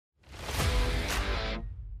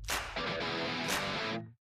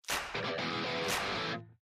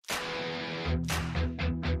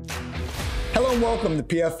Hello and welcome to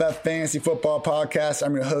PFF Fantasy Football Podcast.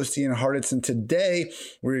 I'm your host, Ian Hartitz, and today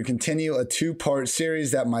we're going to continue a two-part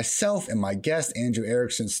series that myself and my guest, Andrew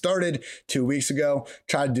Erickson, started 2 weeks ago.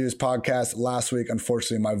 Tried to do this podcast last week.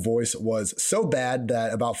 Unfortunately, my voice was so bad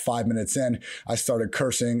that about 5 minutes in, I started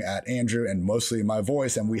cursing at Andrew and mostly my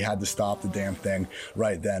voice, and we had to stop the damn thing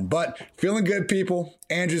right then. But feeling good, people.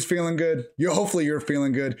 Andrew's feeling good. Hopefully you're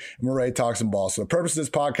feeling good, and we're ready to talk some ball. So the purpose of this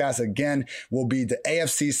podcast, again, will be the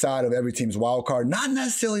AFC side of every team's wild card. Not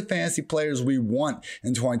necessarily fantasy players we want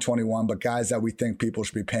in 2021, but guys that we think people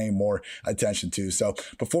should be paying more attention to. So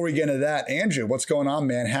before we get into that, Andrew, what's going on,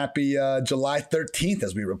 man? Happy July 13th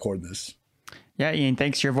as we record this. Yeah, Ian,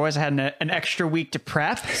 thanks to your voice. I had an extra week to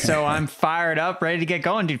prep, so I'm fired up, ready to get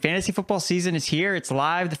going. Dude, fantasy football season is here. It's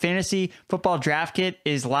live. The fantasy football draft kit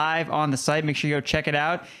is live on the site. Make sure you go check it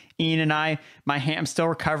out. Ian and I, I'm still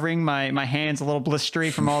recovering. My hand's a little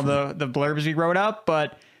blistery from all the blurbs we wrote up,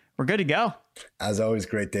 but we're good to go. As always,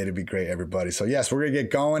 great day to be great, everybody. So yes, we're going to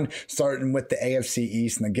get going, starting with the AFC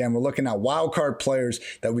East. And again, we're looking at wildcard players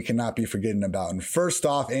that we cannot be forgetting about. And first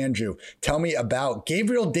off, Andrew, tell me about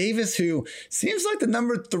Gabriel Davis, who seems like the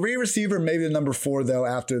number 3 receiver, maybe the number 4, though,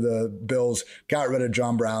 after the Bills got rid of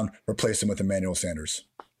John Brown, replaced him with Emmanuel Sanders.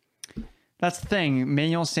 That's the thing.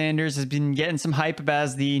 Emmanuel Sanders has been getting some hype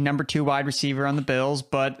as the number 2 wide receiver on the Bills.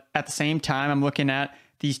 But at the same time, I'm looking at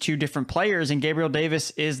these two different players, and Gabriel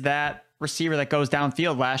Davis is that receiver that goes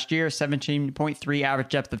downfield. Last year, 17.3 average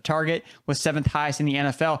depth of target, was 7th highest in the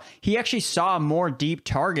NFL. He actually saw more deep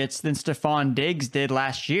targets than Stephon Diggs did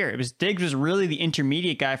last year. Diggs was really the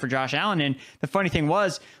intermediate guy for Josh Allen. And the funny thing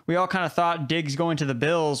was, we all kind of thought Diggs going to the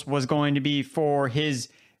Bills was going to be for his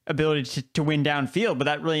ability to win downfield, but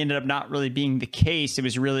that really ended up not really being the case. It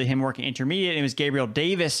was really him working intermediate. It was Gabriel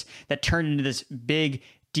Davis that turned into this big,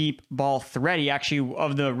 deep ball threat. He actually,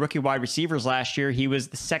 of the rookie wide receivers last year, he was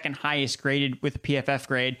the 2nd highest graded with a PFF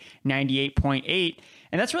grade, 98.8.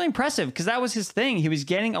 And that's really impressive because that was his thing. He was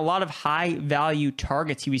getting a lot of high value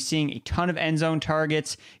targets. He was seeing a ton of end zone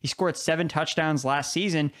targets. He scored 7 touchdowns last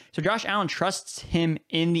season. So Josh Allen trusts him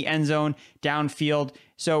in the end zone downfield.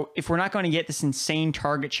 So if we're not going to get this insane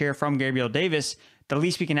target share from Gabriel Davis, the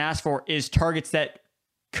least we can ask for is targets that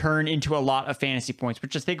turn into a lot of fantasy points,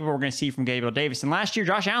 which is think of what we're going to see from Gabriel Davis. And last year,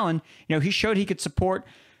 Josh Allen, he showed he could support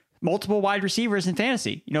multiple wide receivers in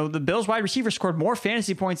fantasy. The Bills wide receivers scored more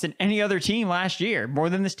fantasy points than any other team last year, more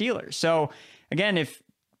than the Steelers. So again, if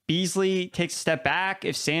Beasley takes a step back,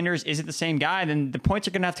 if Sanders isn't the same guy, then the points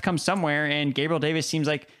are going to have to come somewhere. And Gabriel Davis seems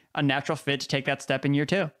like a natural fit to take that step in year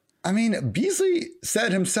 2. I mean, Beasley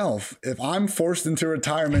said himself, if I'm forced into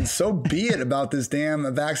retirement, so be it about this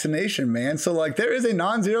damn vaccination, man. So, there is a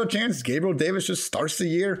non-zero chance Gabriel Davis just starts the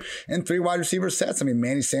year in 3 wide receiver sets. I mean,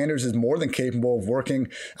 Manny Sanders is more than capable of working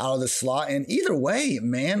out of the slot. And either way,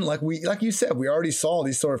 man, like you said, we already saw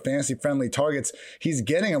these sort of fantasy-friendly targets he's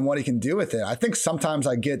getting and what he can do with it. I think sometimes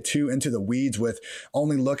I get too into the weeds with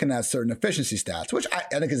only looking at certain efficiency stats, which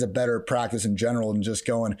I think is a better practice in general than just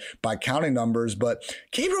going by counting numbers. But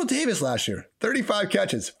Gabriel Davis last year, 35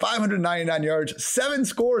 catches, 599 yards, 7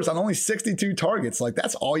 scores on only 62 targets.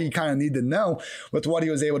 That's all you kind of need to know with what he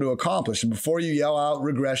was able to accomplish. And before you yell out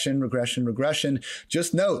regression,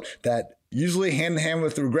 just note that usually hand in hand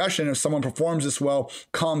with the regression, if someone performs this well,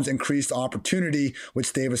 comes increased opportunity,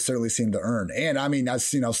 which Davis certainly seemed to earn. And I mean,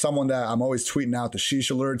 as someone that I'm always tweeting out the sheesh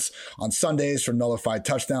alerts on Sundays for nullified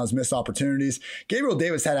touchdowns, missed opportunities. Gabriel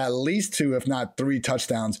Davis had at least 2, if not 3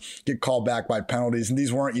 touchdowns get called back by penalties. And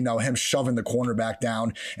these weren't, him shoving the cornerback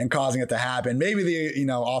down and causing it to happen. Maybe the,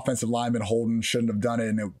 offensive lineman Holden shouldn't have done it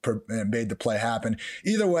and it made the play happen.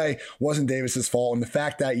 Either way, wasn't Davis's fault. And the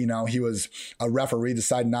fact that, he was a referee,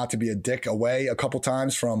 decided not to be a dick away a couple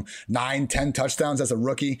times from 9-10 touchdowns as a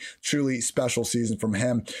rookie. Truly special season from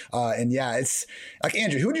him. And yeah, it's like,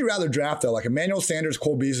 Andrew, who would you rather draft though? Like Emmanuel Sanders,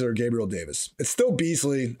 Cole Beasley, or Gabriel Davis? It's still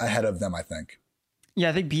Beasley ahead of them, I think. Yeah,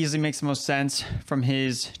 I think Beasley makes the most sense from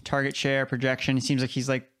his target share projection. It seems like he's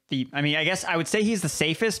like I guess I would say he's the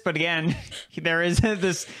safest, but again, there is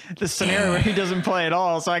this scenario where he doesn't play at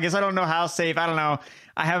all. So I guess I don't know how safe. I don't know.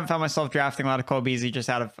 I haven't found myself drafting a lot of Cole Beasley just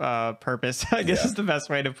out of purpose, I guess is the best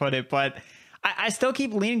way to put it. But I still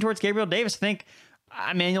keep leaning towards Gabriel Davis. I think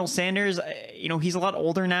Emmanuel Sanders, he's a lot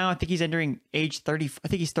older now. I think he's entering age 30. I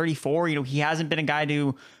think he's 34. He hasn't been a guy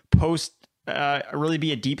to really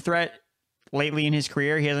be a deep threat lately in his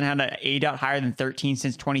career. He hasn't had an A.dot higher than 13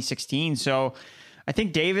 since 2016. So I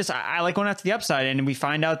think Davis, I like going after the upside, and we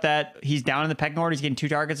find out that he's down in the pecking order. He's getting 2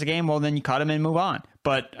 targets a game. Well, then you cut him and move on.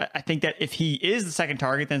 But I think that if he is the second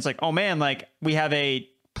target, then it's like, oh man, like we have a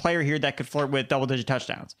player here that could flirt with double-digit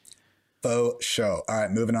touchdowns. Faux show. All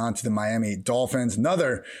right, moving on to the Miami Dolphins.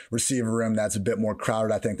 Another receiver room that's a bit more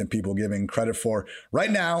crowded, I think, than people giving credit for.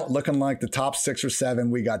 Right now, looking like the top 6 or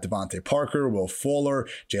 7, we got Devontae Parker, Will Fuller,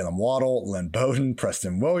 Jalen Waddle, Lynn Bowden,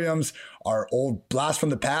 Preston Williams, our old blast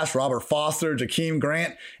from the past, Robert Foster, Jakeem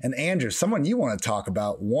Grant, and Andrew. Someone you want to talk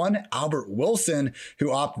about, one Albert Wilson,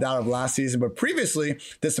 who opted out of last season, but previously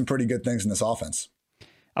did some pretty good things in this offense.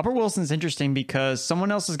 Albert Wilson's interesting because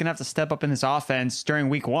someone else is going to have to step up in this offense during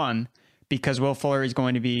week 1. Because Will Fuller is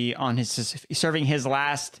going to be on serving his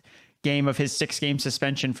last game of his 6-game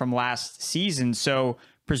suspension from last season. So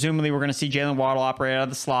presumably we're going to see Jalen Waddle operate out of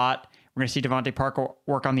the slot. We're going to see Devontae Parker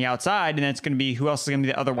work on the outside, and then it's going to be who else is going to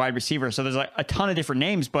be the other wide receiver. So there's like a ton of different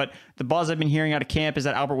names, but the buzz I've been hearing out of camp is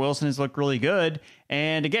that Albert Wilson has looked really good.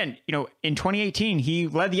 And again, in 2018, he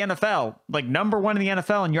led the NFL, like number 1 in the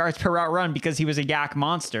NFL in yards per route run because he was a yak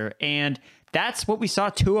monster. And that's what we saw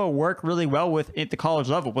Tua work really well with at the college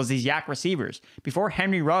level, was these yak receivers. Before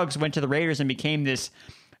Henry Ruggs went to the Raiders and became this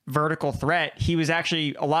vertical threat, he was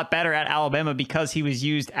actually a lot better at Alabama because he was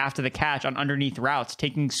used after the catch on underneath routes,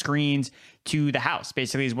 taking screens to the house,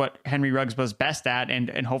 basically, is what Henry Ruggs was best at. And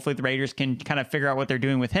hopefully the Raiders can kind of figure out what they're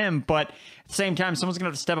doing with him. But at the same time, someone's going to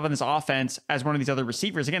have to step up in this offense as one of these other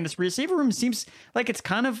receivers. Again, this receiver room seems like it's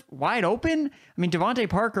kind of wide open. I mean, Devontae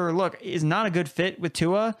Parker, look, is not a good fit with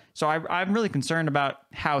Tua. So I'm really concerned about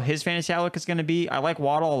how his fantasy outlook is going to be. I like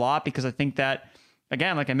Waddle a lot because I think that,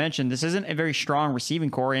 again, like I mentioned, this isn't a very strong receiving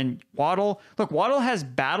core. And Waddle has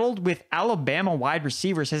battled with Alabama wide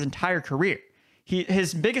receivers his entire career.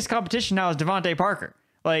 His biggest competition now is Devontae Parker.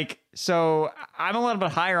 So I'm a little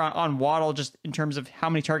bit higher on Waddle just in terms of how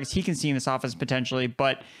many targets he can see in this offense potentially.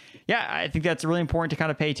 But yeah, I think that's really important to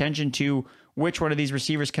kind of pay attention to which one of these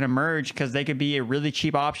receivers can emerge, because they could be a really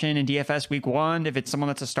cheap option in DFS week 1 if it's someone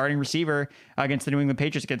that's a starting receiver against the New England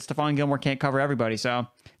Patriots. Against Stephon Gilmore can't cover everybody. So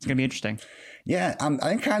it's going to be interesting. Yeah, I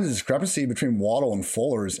think kind of the discrepancy between Waddle and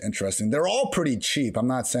Fuller is interesting. They're all pretty cheap. I'm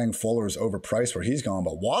not saying Fuller is overpriced where he's going,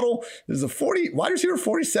 but Waddle is a wide receiver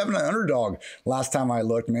 47 underdog last time I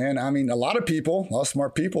looked, man. I mean, a lot of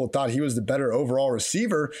smart people thought he was the better overall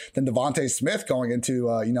receiver than Devontae Smith going into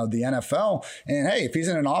the NFL. And hey, if he's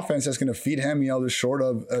in an offense that's going to feed him, the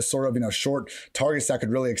short targets that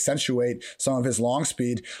could really accentuate some of his long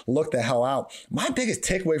speed, look the hell out. My biggest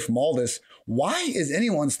takeaway from all this, why is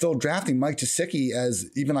anyone still drafting Mike Gesicki as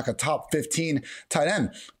even like a top 15 tight end?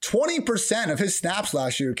 20% of his snaps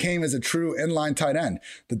last year came as a true inline tight end.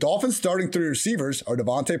 The Dolphins' starting 3 receivers are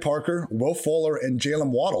Devontae Parker, Will Fuller, and Jalen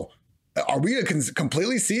Waddle. Are we going to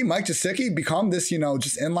completely see Mike Gesicki become this,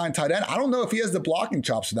 just inline tight end? I don't know if he has the blocking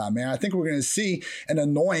chops for that, man. I think we're going to see an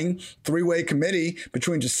annoying 3-way committee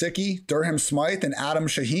between Gesicki, Durham Smythe, and Adam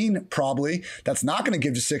Shaheen, probably. That's not going to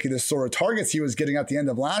give Gesicki the sort of targets he was getting at the end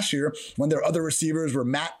of last year when their other receivers were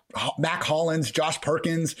Mac Hollins, Josh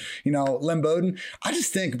Perkins, Lynn Bowden. I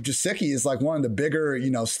just think Gesicki is like one of the bigger,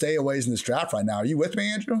 stayaways in this draft right now. Are you with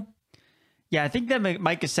me, Andrew? Yeah, I think that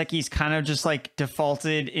Mike Gesicki's kind of just like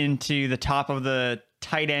defaulted into the top of the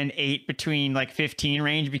tight end 8 between like 15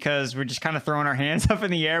 range, because we're just kind of throwing our hands up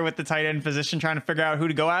in the air with the tight end position, trying to figure out who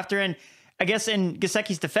to go after. And I guess in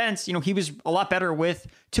Gesicki's defense, he was a lot better with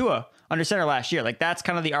Tua under center last year. Like, that's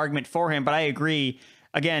kind of the argument for him. But I agree.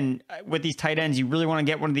 Again, with these tight ends, you really want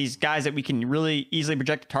to get one of these guys that we can really easily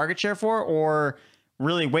project a target share for, or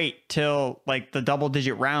really wait till like the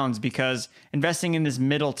double-digit rounds, because investing in this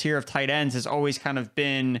middle tier of tight ends has always kind of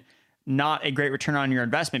been not a great return on your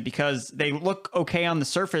investment, because they look okay on the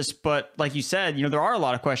surface. But like you said, there are a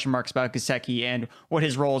lot of question marks about Gesicki and what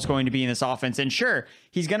his role is going to be in this offense. And sure,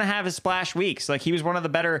 he's going to have his splash weeks. Like, he was one of the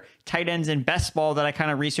better tight ends in best ball that I kind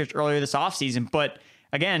of researched earlier this offseason. But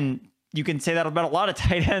again, you can say that about a lot of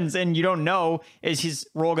tight ends, and you don't know, is his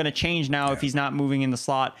role going to change now if he's not moving in the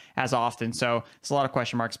slot as often? So there's a lot of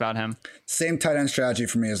question marks about him. Same tight end strategy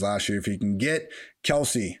for me as last year. If you can get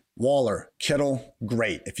Kelsey, Waller, Kittle,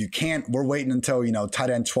 great. If you can't, we're waiting until, tight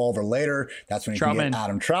end 12 or later. That's when you can get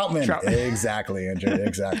Adam Troutman. Exactly, Andrew.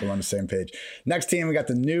 Exactly. We're on the same page. Next team, we got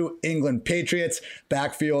the New England Patriots.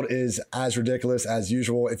 Backfield is as ridiculous as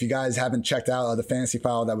usual. If you guys haven't checked out the fantasy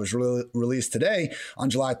file that was released today on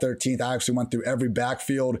July 13th, I actually went through every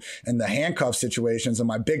backfield and the handcuff situations. And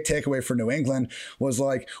my big takeaway for New England was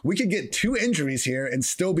like, we could get 2 injuries here and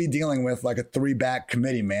still be dealing with like a 3-back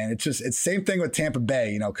committee, man. It's same thing with Tampa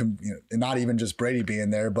Bay, not even just Brady being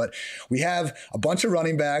there, but we have a bunch of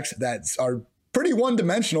running backs that are pretty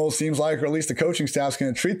one-dimensional, seems like, or at least the coaching staff's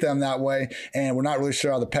going to treat them that way, and we're not really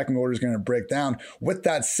sure how the pecking order is going to break down. With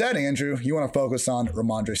that said, Andrew, you want to focus on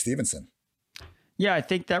Ramondre Stevenson. Yeah, I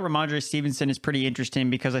think that Ramondre Stevenson is pretty interesting,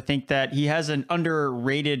 because I think that he has an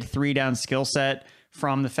underrated 3-down skill set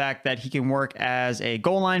from the fact that he can work as a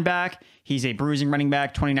goal line back. He's a bruising running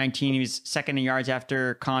back. 2019, he was second in yards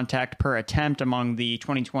after contact per attempt among the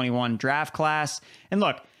 2021 draft class. And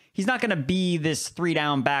look, he's not going to be this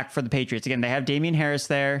 3-down back for the Patriots. Again, they have Damian Harris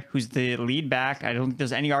there, who's the lead back. I don't think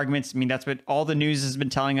there's any arguments. I mean, that's what all the news has been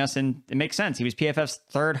telling us, and it makes sense. He was PFF's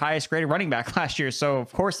third highest graded running back last year, so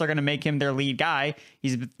of course they're going to make him their lead guy.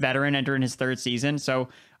 He's a veteran entering his third season, so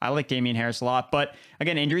I like Damian Harris a lot. But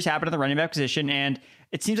again, injuries happen at the running back position, and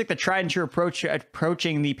it seems like the tried and true approach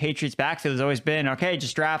approaching the Patriots backfield has always been, okay,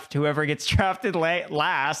 just draft whoever gets drafted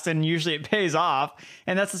last, and usually it pays off.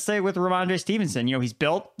 And that's the same with Ramondre Stevenson. You know, he's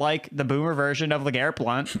built like the boomer version of LeGarrette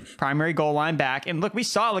Blount, primary goal line back. And look, we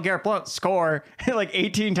saw LeGarrette Blount score like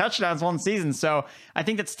 18 touchdowns one season. So I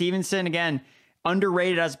think that Stevenson, again,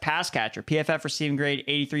 underrated as a pass catcher. PFF receiving grade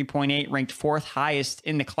 83.8, ranked fourth highest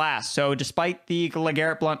in the class. So despite the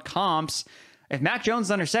LeGarrette Blount comps, if Mac Jones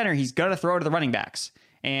is under center, he's going to throw to the running backs.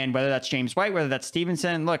 And whether that's James White, whether that's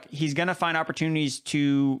Stevenson, look, he's going to find opportunities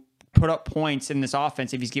to put up points in this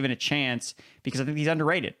offense if he's given a chance, because I think he's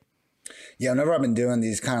underrated. Yeah, whenever I've been doing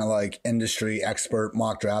these kind of like industry expert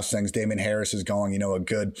mock draft things, Damian Harris is going, a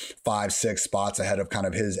good 5-6 spots ahead of kind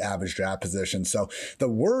of his average draft position. So the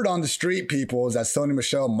word on the street, people, is that Sony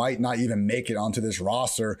Michel might not even make it onto this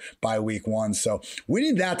roster by week 1. So we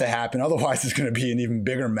need that to happen. Otherwise, it's going to be an even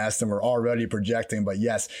bigger mess than we're already projecting. But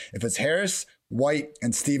yes, if it's Harris, White,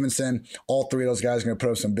 and Stevenson, all three of those guys are going to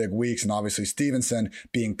put up some big weeks, and obviously Stevenson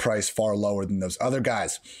being priced far lower than those other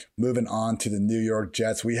guys. Moving on to the New York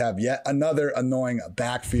Jets, we have yet another annoying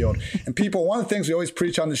backfield. And people, one of the things we always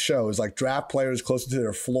preach on the show is like draft players closer to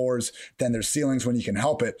their floors than their ceilings when you can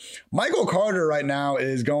help it. Michael Carter right now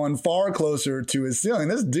is going far closer to his ceiling.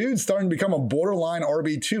 This dude's starting to become a borderline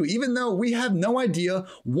RB2, even though we have no idea,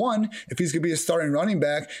 one, if he's going to be a starting running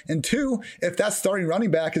back, and two, if that starting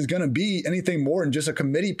running back is going to be anything more than just a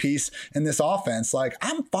committee piece in this offense. Like,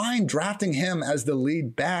 I'm fine drafting him as the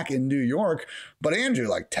lead back in New York, but Andrew,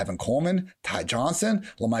 like Tevin Coleman, Ty Johnson,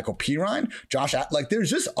 LaMichael Pirine, Josh, like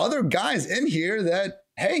there's just other guys in here that,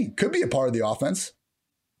 hey, could be a part of the offense.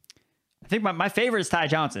 I think my favorite is Ty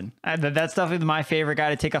Johnson. That's definitely my favorite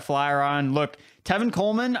guy to take a flyer on. Look, Tevin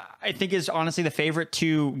Coleman, I think, is honestly the favorite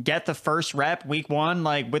to get the first rep week 1,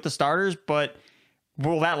 like with the starters, but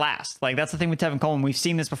will that last? Like, that's the thing with Tevin Coleman. We've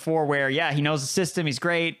seen this before where, yeah, he knows the system, he's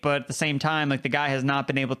great, but at the same time, like, the guy has not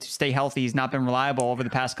been able to stay healthy. He's not been reliable over the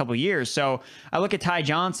past couple of years. So I look at Ty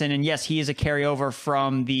Johnson, and yes, he is a carryover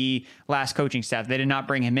from the last coaching staff. They did not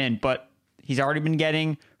bring him in, but he's already been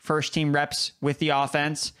getting first team reps with the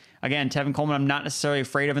offense. Again, Tevin Coleman, I'm not necessarily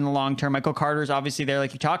afraid of in the long term. Michael Carter is obviously there,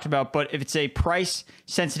 like you talked about, but if it's a price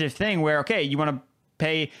sensitive thing where, okay, you want to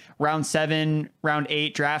pay round 7, round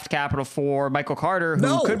 8 draft capital for Michael Carter,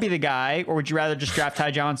 who could be the guy, or would you rather just draft Ty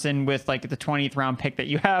Johnson with like the 20th round pick that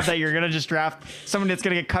you have, that you're going to just draft someone that's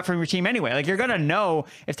going to get cut from your team anyway? Like, you're going to know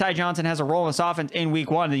if Ty Johnson has a role in this offense in week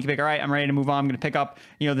 1, then you can pick, all right, I'm ready to move on. I'm going to pick up,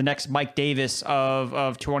 the next Mike Davis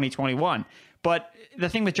of 2021. But the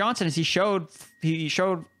thing with Johnson is he showed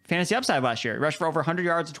fantasy upside last year. He rushed for over 100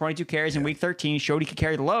 yards and 22 carries in week 13, showed he could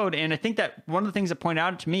carry the load. And I think that one of the things that pointed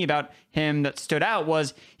out to me about him that stood out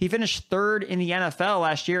was he finished 3rd in the NFL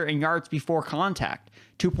last year in yards before contact,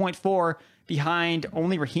 2.4 behind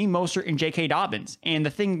only Raheem Mostert and J.K. Dobbins. And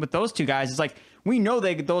the thing with those two guys is, like, we know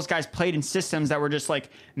those guys played in systems that were just like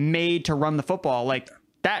made to run the football. Like,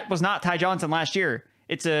 that was not Ty Johnson last year.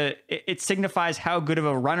 It signifies how good of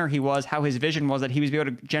a runner he was, how his vision was, that he was able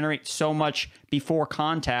to generate so much before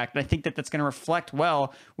contact. And I think that that's going to reflect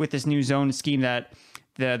well with this new zone scheme that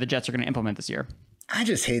the Jets are going to implement this year. I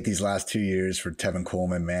just hate these last 2 years for Tevin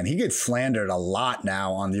Coleman, man. He gets slandered a lot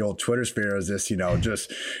now on the old Twitter sphere as this,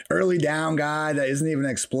 just early down guy that isn't even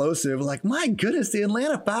explosive. Like, my goodness, the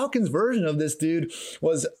Atlanta Falcons version of this dude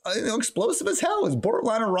was explosive as hell. It was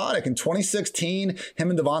borderline erotic. In 2016, him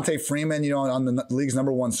and Devontae Freeman, on the league's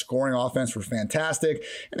 #1 scoring offense were fantastic.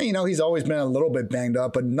 And then, he's always been a little bit banged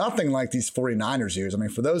up, but nothing like these 49ers years. I mean,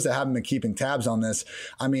 for those that haven't been keeping tabs on this,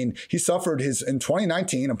 I mean, he suffered in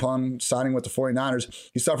 2019 upon signing with the 49ers.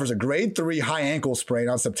 He suffers a grade 3 high ankle sprain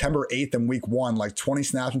on September 8th in week 1, like 20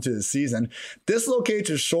 snaps into the season. Dislocates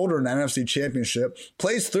his shoulder in the NFC Championship,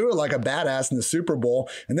 plays through it like a badass in the Super Bowl,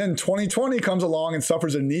 and then 2020 comes along and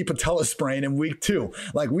suffers a knee patella sprain in week 2.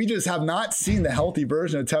 Like, we just have not seen the healthy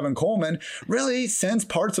version of Tevin Coleman really since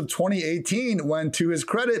parts of 2018, when, to his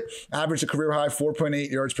credit, averaged a career high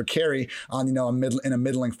 4.8 yards per carry on in a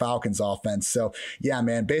middling Falcons offense. So yeah,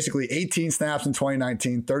 man, basically 18 snaps in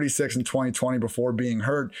 2019, 36 in 2020 before before being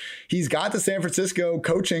hurt. He's got the San Francisco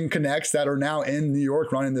coaching connects that are now in New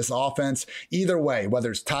York running this offense. Either way,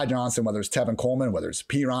 whether it's Ty Johnson, whether it's Tevin Coleman, whether it's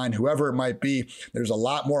Perine, whoever it might be, there's a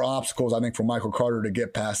lot more obstacles, I think, for Michael Carter to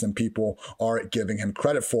get past than people are giving him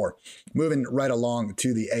credit for. Moving right along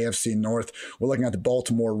to the AFC North, we're looking at the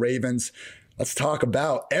Baltimore Ravens. Let's talk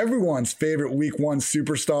about everyone's favorite week one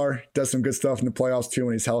superstar. Does some good stuff in the playoffs too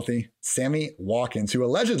when he's healthy. Sammy Watkins, who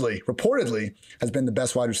reportedly, has been the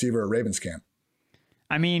best wide receiver at Ravens camp.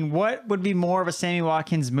 I mean, what would be more of a Sammy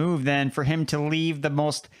Watkins move than for him to leave the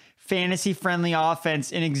most fantasy-friendly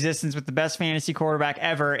offense in existence with the best fantasy quarterback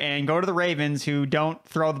ever and go to the Ravens, who don't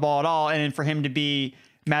throw the ball at all, and then for him to be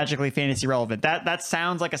magically fantasy relevant? That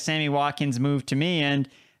sounds like a Sammy Watkins move to me, and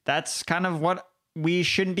that's kind of what we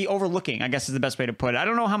shouldn't be overlooking, I guess is the best way to put it. I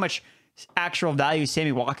don't know how much actual value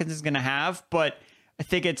Sammy Watkins is going to have, but I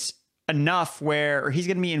think it's enough where, or he's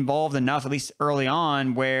going to be involved enough, at least early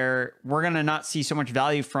on, where we're going to not see so much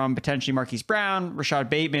value from potentially Marquise Brown, Rashad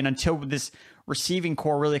Bateman, until this receiving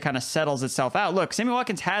core really kind of settles itself out. Look, Sammy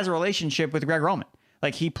Watkins has a relationship with Greg Roman.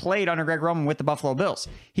 Like, he played under Greg Roman with the Buffalo Bills.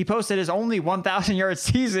 He posted his only 1,000-yard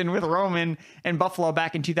season with Roman and Buffalo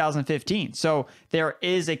back in 2015. So there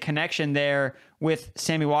is a connection there with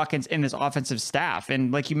Sammy Watkins in this offensive staff.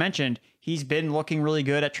 And like you mentioned, he's been looking really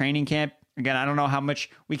good at training camp. Again, I don't know how much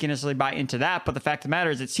we can necessarily buy into that, but the fact of the matter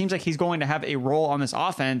is it seems like he's going to have a role on this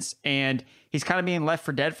offense, and he's kind of being left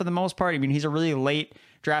for dead for the most part. I mean, he's a really late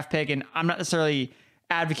draft pick, and I'm not necessarily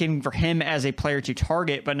advocating for him as a player to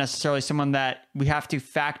target, but necessarily someone that we have to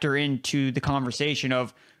factor into the conversation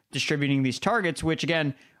of distributing these targets, which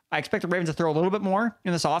again, I expect the Ravens to throw a little bit more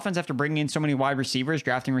in this offense after bringing in so many wide receivers,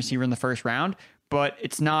 drafting a receiver in the first round, but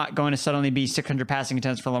it's not going to suddenly be 600 passing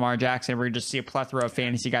attempts for Lamar Jackson. We're going to just see a plethora of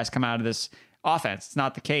fantasy guys come out of this offense. It's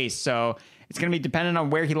not the case. So it's going to be dependent on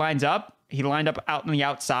where he lines up. He lined up out on the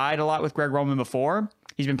outside a lot with Greg Roman before.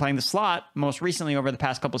 He's been playing the slot most recently over the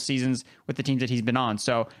past couple seasons with the teams that he's been on.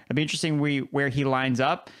 So it'll be interesting where he lines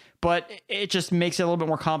up, but it just makes it a little bit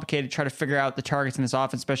more complicated to try to figure out the targets in this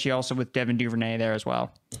offense, especially also with Devin Duvernay there as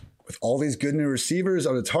well. With all these good new receivers,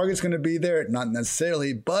 are the targets going to be there? Not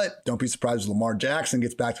necessarily, but don't be surprised if Lamar Jackson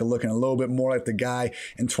gets back to looking a little bit more like the guy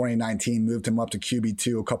in 2019, moved him up to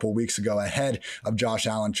QB2 a couple of weeks ago ahead of Josh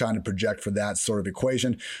Allen, trying to project for that sort of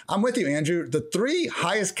equation. I'm with you, Andrew. The three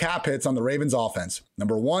highest cap hits on the Ravens offense.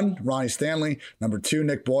 Number 1, Ronnie Stanley. Number 2,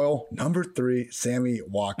 Nick Boyle. Number 3, Sammy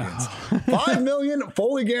Watkins. $5 million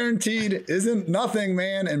fully guaranteed isn't nothing,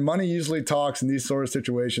 man. And money usually talks in these sort of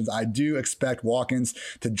situations. I do expect Watkins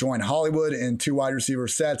to join Hollywood in 2 wide receiver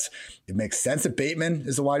sets. It makes sense that Bateman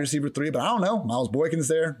is a wide receiver 3, but I don't know. Miles Boykin's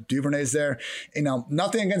there. Duvernay's there.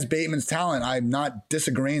 Nothing against Bateman's talent. I'm not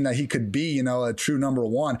disagreeing that he could be, a true number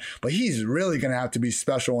 1, but he's really going to have to be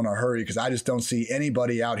special in a hurry, because I just don't see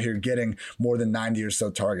anybody out here getting more than 90 or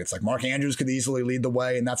so targets. Like, Mark Andrews could easily lead the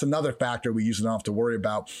way, and that's another factor we usually don't have to worry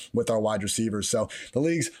about with our wide receivers. So the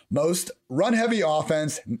league's most run-heavy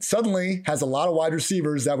offense suddenly has a lot of wide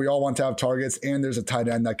receivers that we all want to have targets, and there's a tight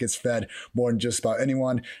end that gets fed more than just about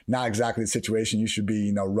anyone. Not exactly the situation you should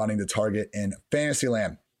be, running the target in fantasy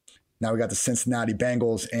land. Now we got the Cincinnati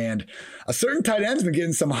Bengals, and a certain tight end's been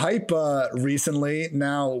getting some hype recently.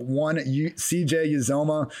 Now, CJ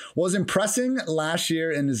Uzomah was impressing last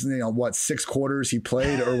year in his, 6 quarters he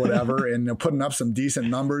played or whatever, and putting up some decent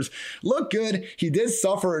numbers. Looked good. He did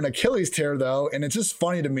suffer an Achilles tear, though, and it's just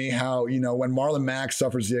funny to me how, when Marlon Mack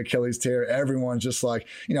suffers the Achilles tear, everyone's just like,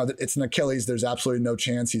 it's an Achilles. There's absolutely no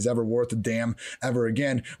chance he's ever worth a damn ever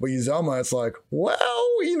again. With Uzomah, it's like, well,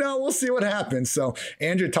 we'll see what happens. So,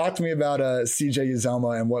 Andrew, talk to me about CJ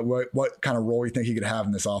Uzomah and what kind of role you think he could have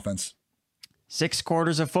in this offense. 6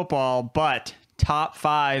 quarters of football, but top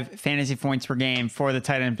 5 fantasy points per game for the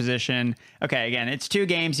tight end position. Okay, again, it's 2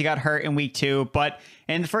 games. He got hurt in week 2, but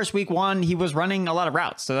in the first week 1, he was running a lot of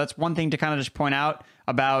routes. So that's one thing to kind of just point out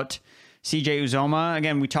about CJ Uzomah.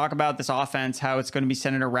 Again, we talk about this offense, how it's going to be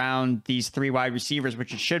centered around these 3 wide receivers,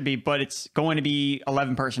 which it should be, but it's going to be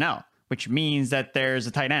 11 personnel, which means that there's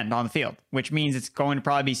a tight end on the field, which means it's going to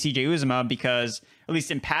probably be CJ Uzomah, because at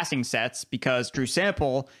least in passing sets, because Drew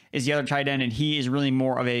Sample is the other tight end, and he is really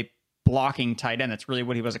more of a blocking tight end. That's really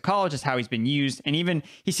what he was at college. That's how he's been used. And even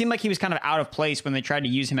he seemed like he was kind of out of place when they tried to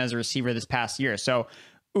use him as a receiver this past year. So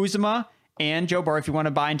Uzomah and Joe Burrow, if you want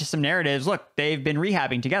to buy into some narratives, look, they've been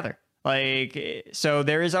rehabbing together. So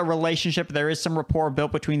there is a relationship. There is some rapport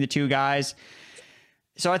built between the 2 guys.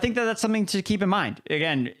 So I think that that's something to keep in mind.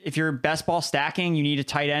 Again, if you're best ball stacking, you need a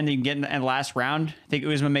tight end that you can get in the last round. I think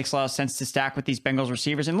Uzomah makes a lot of sense to stack with these Bengals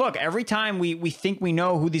receivers. And look, every time we think we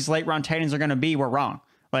know who these late round tight ends are going to be, we're wrong.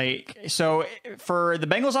 Like, so for the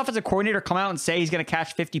Bengals offensive coordinator to come out and say he's going to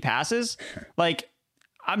catch 50 passes, like,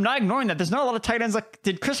 I'm not ignoring that. There's not a lot of tight ends. Like,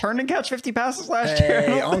 did Chris Herndon catch 50 passes last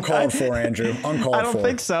year? Uncalled for, Andrew. Uncalled for. I don't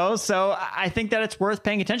think so. So I think that it's worth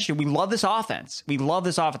paying attention to. We love this offense.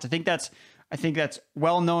 I think that's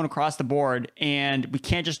well known across the board, and we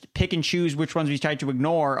can't just pick and choose which ones we try to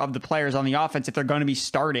ignore of the players on the offense if they're going to be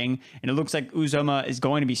starting. And it looks like Uzomah is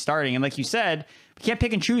going to be starting. And like you said, we can't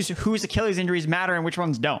pick and choose whose Achilles injuries matter and which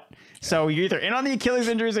ones don't. So you're either in on the Achilles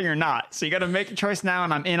injuries or you're not. So you got to make a choice now,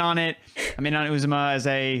 and I'm in on it. I'm in on Uzomah as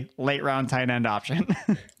a late round tight end option.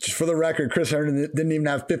 Just for the record, Chris Herndon didn't even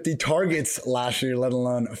have 50 targets last year, let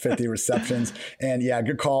alone 50 receptions. And yeah,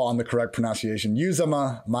 good call on the correct pronunciation.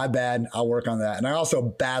 Uzomah, my bad. I'll work on that. And I also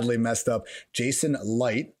badly messed up Jason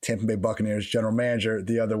Light, Tampa Bay Buccaneers general manager,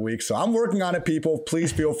 the other week. So I'm working on it, people.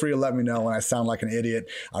 Please feel free to let me know when I sound like an idiot.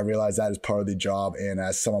 I realize that is part of the job. And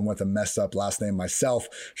as someone with a messed up last name myself,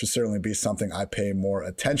 should certainly be something I pay more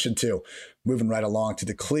attention to. Moving right along to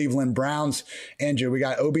the Cleveland Browns. Andrew, we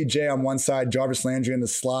got OBJ on one side, Jarvis Landry in the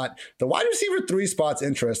slot. The wide receiver 3 spot's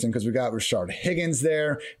interesting because we got Rashard Higgins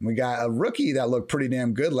there, and we got a rookie that looked pretty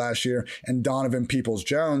damn good last year, and Donovan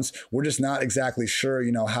Peoples-Jones. We're just not exactly sure,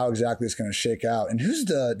 how exactly it's going to shake out. And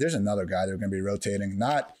there's another guy they're going to be rotating.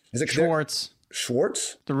 Is it Schwartz?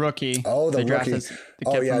 The rookie. Oh, the rookie.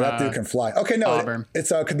 That dude can fly. Okay, no, it's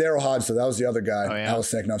Kadero Hodgson. That was the other guy I was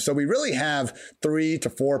thinking of. So we really have 3 to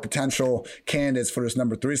 4 potential candidates for this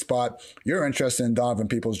number 3 spot. You're interested in Donovan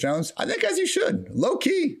Peoples-Jones? I think as you should. Low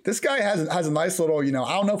key, this guy has a nice little,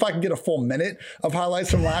 I don't know if I can get a full minute of highlights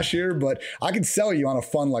from last year, but I can sell you on a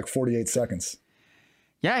fun 48 seconds.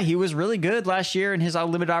 Yeah, he was really good last year in his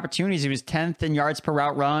limited opportunities. He was 10th in yards per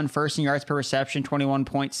route run, first in yards per reception,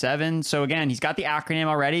 21.7. So again, he's got the acronym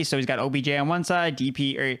already. So he's got OBJ on one side,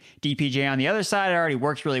 DPJ on the other side. It already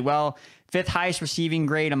works really well. 5th highest receiving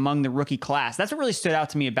grade among the rookie class. That's what really stood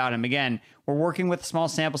out to me about him. Again, we're working with a small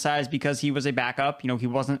sample size because he was a backup. He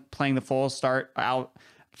wasn't playing the full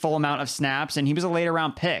amount of snaps, and he was a later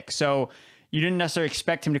round pick. So you didn't necessarily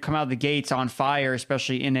expect him to come out of the gates on fire,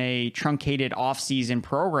 especially in a truncated offseason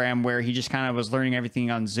program where he just kind of was learning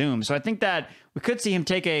everything on Zoom. So I think that we could see him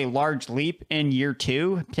take a large leap in year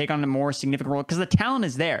 2, take on a more significant role because the talent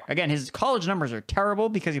is there. Again, his college numbers are terrible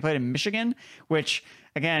because he played in Michigan, which,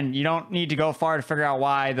 again, you don't need to go far to figure out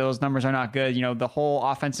why those numbers are not good. The whole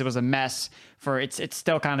offensive was a mess it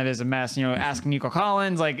still kind of is a mess. Asking Nico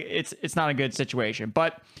Collins, it's not a good situation.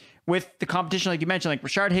 But with the competition, like you mentioned, like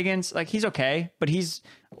Rashard Higgins, he's okay, but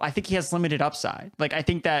I think he has limited upside. I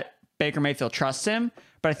think that Baker Mayfield trusts him,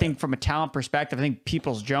 but I think from a talent perspective, I think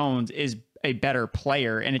Peoples-Jones is a better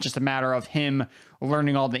player, and it's just a matter of him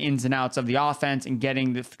learning all the ins and outs of the offense and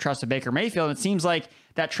getting the trust of Baker Mayfield. And it seems like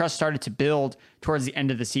that trust started to build towards the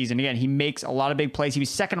end of the season. Again, he makes a lot of big plays. He was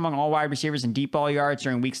second among all wide receivers in deep ball yards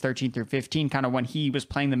during weeks 13 through 15, kind of when he was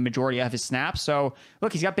playing the majority of his snaps. So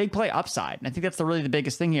look, he's got big play upside. And I think that's really the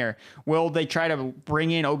biggest thing here. Will they try to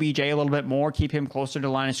bring in OBJ a little bit more, keep him closer to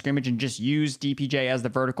the line of scrimmage, and just use DPJ as the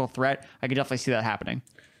vertical threat? I could definitely see that happening.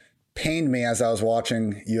 Pained me as I was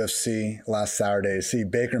watching UFC last Saturday to see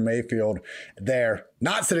Baker Mayfield there,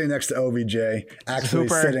 not sitting next to OBJ, actually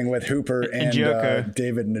sitting with Hooper and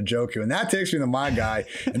David Njoku. And that takes me to my guy,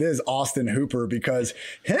 and it is Austin Hooper, because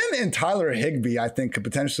him and Tyler Higbee, I think, could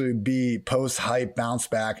potentially be post-hype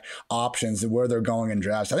bounce-back options where they're going in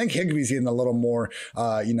drafts. I think Higbee's getting a little more,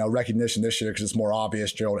 recognition this year because it's more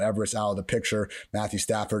obvious. Gerald Everett's out of the picture. Matthew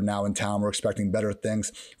Stafford now in town. We're expecting better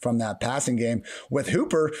things from that passing game. With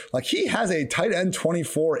Hooper, he has a tight end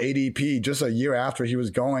 24 ADP just a year after he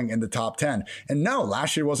was going in the top 10. And no,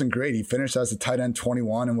 last year wasn't great. He finished as a tight end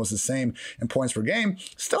 21 and was the same in points per game.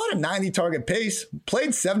 Still had a 90 target pace, played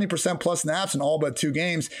 70% plus snaps in all but 2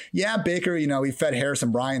 games. Yeah, Baker, he fed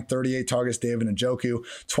Harrison Bryant 38 targets, David Njoku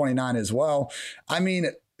 29 as well. I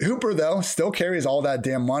mean, Hooper, though, still carries all that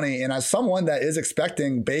damn money. And as someone that is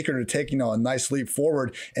expecting Baker to take, a nice leap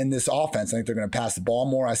forward in this offense, I think they're going to pass the ball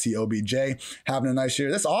more. I see OBJ having a nice year.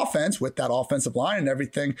 This offense, with that offensive line and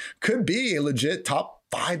everything, could be a legit top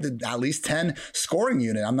 5 to at least 10 scoring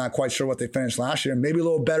unit. I'm not quite sure what they finished last year. Maybe a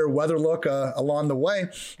little better weather look along the way,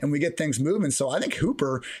 and we get things moving. So I think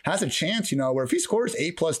Hooper has a chance, where if he scores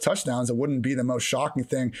 8+ touchdowns, it wouldn't be the most shocking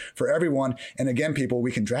thing for everyone. And again, people,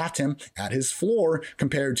 we can draft him at his floor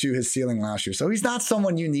compared to his ceiling last year. So he's not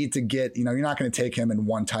someone you need to get, you're not going to take him in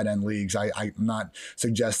one tight end leagues. I'm not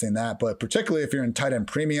suggesting that, but particularly if you're in tight end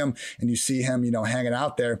premium and you see him, hanging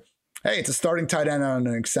out there, hey, it's a starting tight end on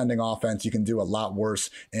an extending offense. You can do a lot worse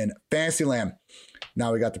in Fantasyland.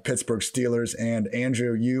 Now we got the Pittsburgh Steelers, and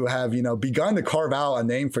Andrew, you have, begun to carve out a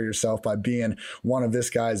name for yourself by being one of this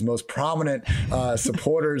guy's most prominent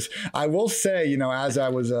supporters. I will say, as I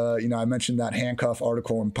was, I mentioned that handcuff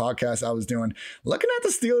article and podcast I was doing, looking at the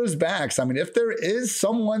Steelers backs. I mean, if there is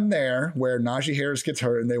someone there where Najee Harris gets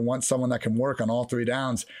hurt and they want someone that can work on all three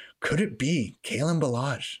downs, could it be Kalen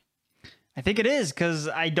Ballage? I think it is, because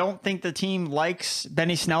I don't think the team likes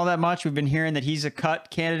Benny Snell that much. We've been hearing that he's a cut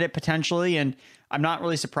candidate potentially, and I'm not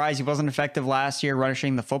really surprised he wasn't effective last year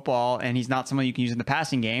rushing the football, and he's not someone you can use in the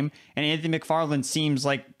passing game. And Anthony McFarland seems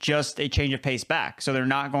like just a change of pace back, so they're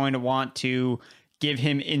not going to want to give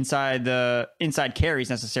him inside carries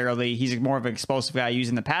necessarily. He's more of an explosive guy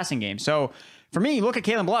using the passing game. So for me, look at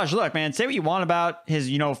Kalen Ballage. Look, man, say what you want about his,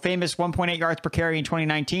 famous 1.8 yards per carry in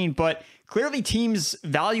 2019, but clearly teams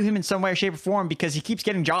value him in some way, shape, or form because he keeps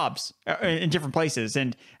getting jobs in different places.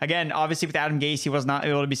 And again, obviously with Adam Gase, he was not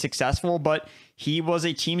able to be successful, but he was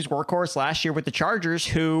a team's workhorse last year with the Chargers,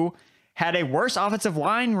 who had a worse offensive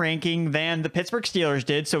line ranking than the Pittsburgh Steelers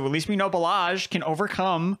did. So at least we know Ballage can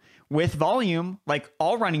overcome with volume, like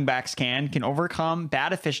all running backs can overcome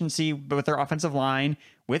bad efficiency with their offensive line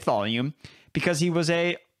with volume, because he was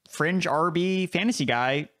a fringe RB fantasy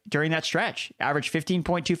guy during that stretch. Averaged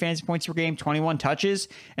 15.2 fantasy points per game, 21 touches.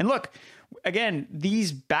 And look, again,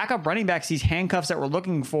 these backup running backs, these handcuffs that we're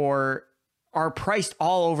looking for, are priced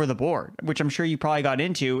all over the board, which I'm sure you probably got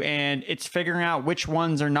into. And it's figuring out which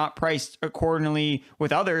ones are not priced accordingly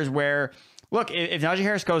with others, where, look, if Najee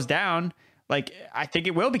Harris goes down, like, I think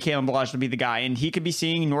it will be Kalen Ballage to be the guy, and he could be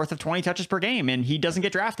seeing north of 20 touches per game, and he doesn't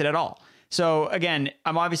get drafted at all. So again,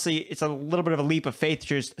 it's a little bit of a leap of faith to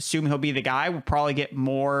just assume he'll be the guy. We'll probably get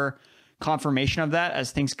more confirmation of that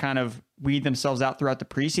as things kind of weed themselves out throughout the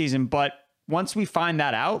preseason. But once we find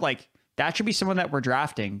that out, like, that should be someone that we're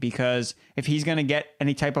drafting, because if he's going to get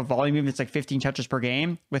any type of volume, even if it's like 15 touches per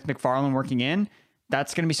game with McFarland working in,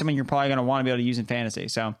 that's going to be something you're probably going to want to be able to use in fantasy.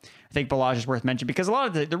 So I think Ballage is worth mentioning, because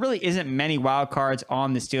there really isn't many wild cards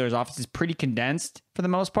on the Steelers offense. It's pretty condensed for the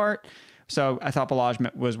most part. So I thought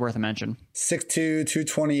Ballage was worth a mention. 6'2",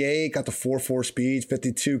 228, got the 4.4 speed,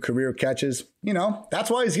 52 career catches. That's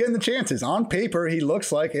why he's getting the chances. On paper, he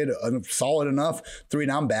looks like a solid enough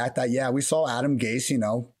 3-down back that, we saw Adam Gase,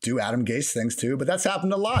 do Adam Gase things too, but that's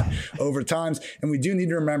happened a lot over times. And we do need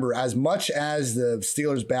to remember, as much as the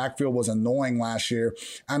Steelers backfield was annoying last year,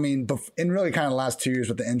 I mean, in really kind of the last 2 years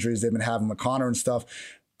with the injuries they've been having with Connor and stuff,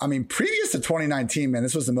 I mean, previous to 2019, man,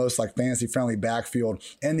 this was the most like fantasy-friendly backfield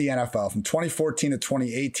in the NFL. From 2014 to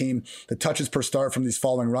 2018, the touches per start from these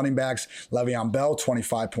following running backs: Le'Veon Bell,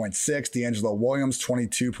 25.6, D'Angelo Williams,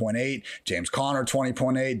 22.8, James Conner,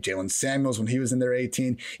 20.8, Jalen Samuels when he was in there,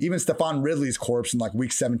 18. Even Stephon Ridley's corpse in like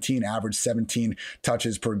week 17 averaged 17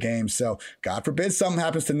 touches per game. So God forbid something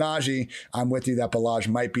happens to Najee, I'm with you that Ballage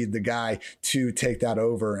might be the guy to take that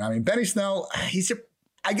over. I mean, Benny Snell,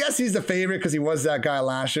 I guess he's the favorite because he was that guy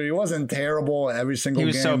last year. He wasn't terrible every single game.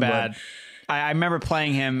 He was so bad. I remember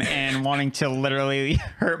playing him and wanting to literally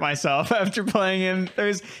hurt myself after playing him.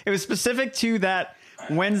 It was specific to that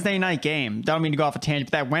Wednesday night game. Don't mean to go off a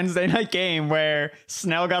tangent, but that Wednesday night game where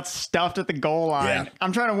Snell got stuffed at the goal line. Yeah.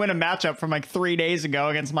 I'm trying to win a matchup from like 3 days ago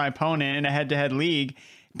against my opponent in a head-to-head league.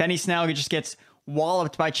 Benny Snell just gets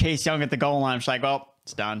walloped by Chase Young at the goal line. I'm just like, well,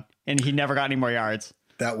 it's done. And he never got any more yards.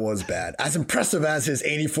 That was bad. As impressive as his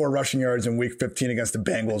 84 rushing yards in week 15 against the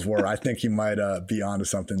Bengals were, I think he might be onto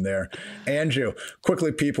something there. Andrew,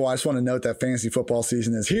 quickly, people, I just want to note that fantasy football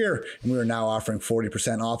season is here, and we are now offering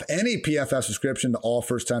 40% off any PFF subscription to all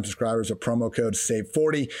first-time subscribers with promo code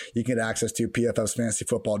SAVE40. You can get access to PFF's Fantasy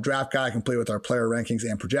Football Draft Guide, complete with our player rankings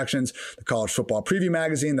and projections, the College Football Preview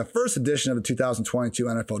Magazine, the first edition of the 2022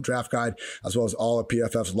 NFL Draft Guide, as well as all of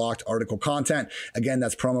PFF's locked article content. Again,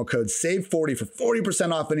 that's promo code SAVE40 for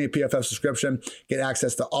 40% off any PFF subscription. Get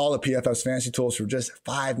access to all of PFF's fantasy tools for just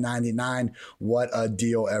 $5.99. What a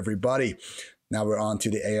deal, everybody. Now we're on to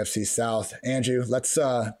the AFC South. Andrew, let's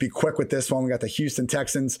be quick with this one. We got the Houston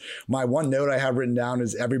Texans. My one note I have written down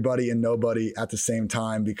is everybody and nobody at the same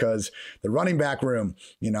time, because the running back room,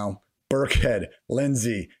 Burkhead,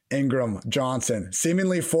 Lindsey, Ingram, Johnson,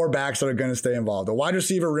 seemingly 4 backs that are going to stay involved. The wide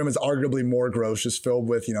receiver room is arguably more gross, just filled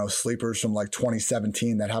with, sleepers from like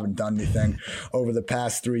 2017 that haven't done anything over the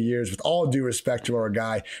past 3 years, with all due respect to our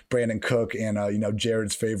guy, Brandon Cook, and,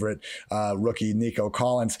 Jared's favorite rookie, Nico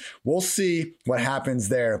Collins. We'll see what happens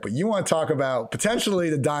there. But you want to talk about potentially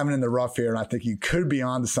the diamond in the rough here, and I think you could be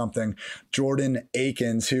onto something. Jordan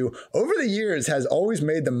Akins, who over the years has always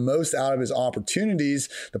made the most out of his opportunities.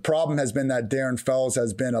 The problem has been that Darren Fells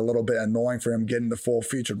has been a little bit annoying for him getting the full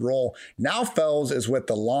featured role. Now Fells is with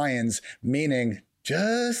the Lions, meaning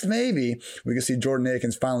just maybe, we can see Jordan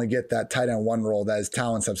Akins finally get that tight end 1 role that his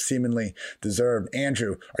talents have seemingly deserved.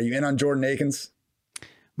 Andrew, are you in on Jordan Akins?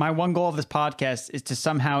 My one goal of this podcast is to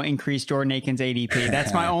somehow increase Jordan Akins' ADP.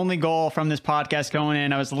 That's my only goal from this podcast going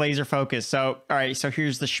in. I was laser focused. So, all right. So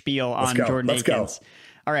here's the spiel on Jordan Akins.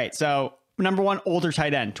 All right. So number 1, older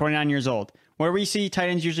tight end, 29 years old. Where we see tight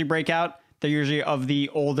ends usually break out, they're usually of the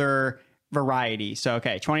older variety. So,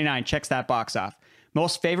 okay, 29 checks that box off.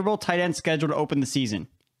 Most favorable tight end schedule to open the season.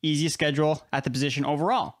 Easiest schedule at the position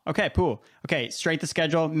overall. Okay, cool. Okay, straight the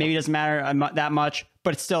schedule. Maybe doesn't matter that much,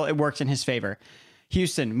 but still it works in his favor.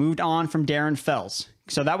 Houston moved on from Darren Fells.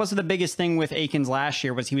 So that was the biggest thing with Akins last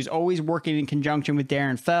year, was he was always working in conjunction with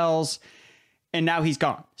Darren Fells, and now he's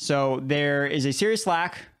gone. So there is a serious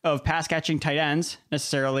lack of pass catching tight ends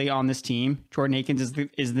necessarily on this team. Jordan Akins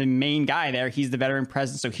is the main guy there. He's the veteran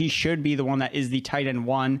presence, so he should be the one that is the tight end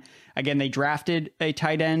 1. Again, they drafted a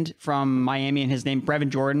tight end from Miami, and his name, Brevin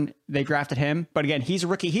Jordan. They drafted him. But again, he's a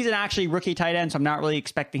rookie. He's an actually rookie tight end, so I'm not really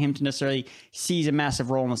expecting him to necessarily seize a massive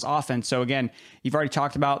role in this offense. So again, you've already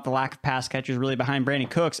talked about the lack of pass catchers really behind Brandon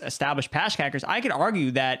Cooks, established pass catchers. I could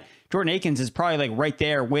argue that Jordan Akins is probably like right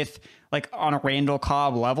there with like on a Randall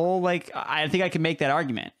Cobb level. Like I think I could make that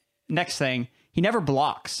argument. Next thing, he never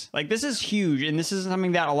blocks. Like this is huge, and this is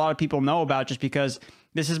something that a lot of people know about just because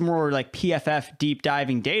this is more like PFF deep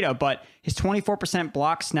diving data, but his 24%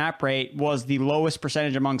 block snap rate was the lowest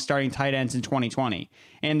percentage among starting tight ends in 2020.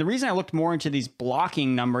 And the reason I looked more into these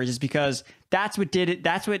blocking numbers is because that's what did it.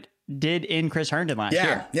 That's what did in Chris Herndon last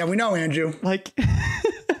year. Yeah, we know, Andrew. Like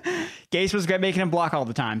Gase was making him block all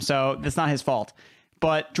the time, so that's not his fault.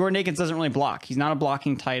 But Jordan Akins doesn't really block. He's not a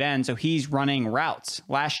blocking tight end, so he's running routes.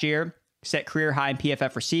 Last year, set career high in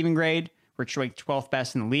PFF receiving grade, which ranked 12th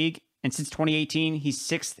best in the league. And since 2018, he's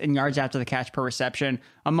 6th in yards after the catch per reception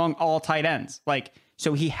among all tight ends. Like,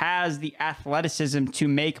 so he has the athleticism to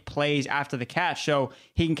make plays after the catch. So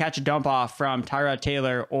he can catch a dump off from Tyrod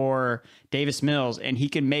Taylor or Davis Mills, and he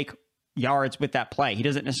can make yards with that play. He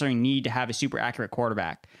doesn't necessarily need to have a super accurate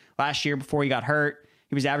quarterback. Last year, before he got hurt,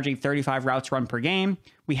 he was averaging 35 routes run per game.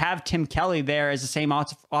 We have Tim Kelly there as the same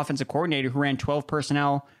offensive coordinator who ran 12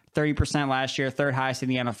 personnel, 30% last year, 3rd highest in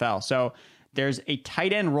the NFL. So there's a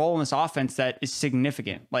tight end role in this offense that is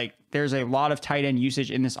significant. Like there's a lot of tight end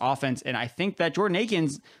usage in this offense. And I think that Jordan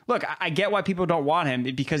Akins, look, I get why people don't want him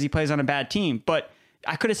because he plays on a bad team, but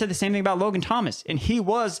I could have said the same thing about Logan Thomas. And he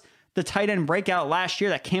was the tight end breakout last year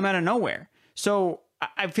that came out of nowhere. So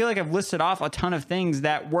I feel like I've listed off a ton of things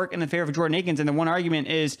that work in the favor of Jordan Akins. And the one argument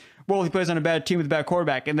is, well, he plays on a bad team with a bad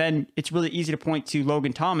quarterback. And then it's really easy to point to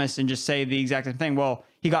Logan Thomas and just say the exact same thing. Well,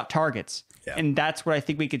 he got targets. Yeah. And that's what I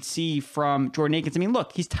think we could see from Jordan Akins. I mean,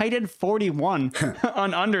 look, he's tight end 41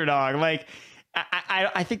 on Underdog. Like,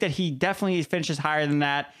 I think that he definitely finishes higher than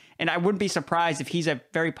that. And I wouldn't be surprised if he's a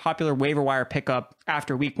very popular waiver wire pickup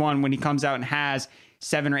after week 1 when he comes out and has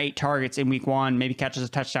 7 or 8 targets in week 1, maybe catches a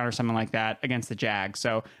touchdown or something like that against the Jags.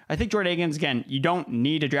 So I think Jordan Akins, again, you don't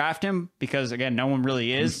need to draft him because, again, no one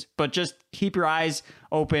really is. But just keep your eyes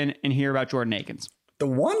open and hear about Jordan Akins. The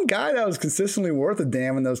one guy that was consistently worth a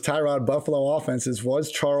damn in those Tyrod Buffalo offenses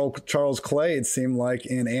was Charles Clay, it seemed like.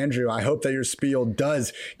 And Andrew, I hope that your spiel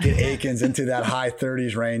does get Akins into that high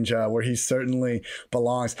 30s range where he certainly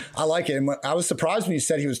belongs. I like it. And I was surprised when you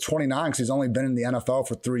said he was 29 because he's only been in the NFL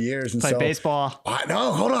for 3 years. And play baseball.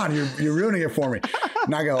 No, hold on. You're ruining it for me.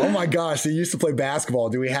 And I go, oh my gosh, he used to play basketball.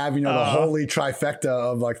 Do we have, the holy trifecta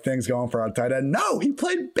of like things going for our tight end? No, he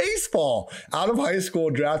played baseball out of high school,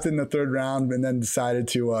 drafted in the 3rd round, and then decided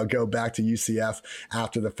to go back to UCF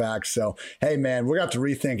after the fact. So, hey, man, we're going to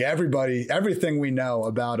have to rethink everything we know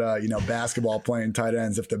about, basketball playing tight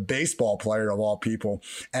ends if the baseball player of all people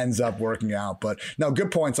ends up working out. But no, good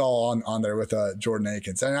points all on there with Jordan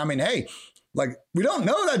Akins. And I mean, hey, like, we don't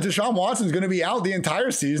know that Deshaun Watson is going to be out the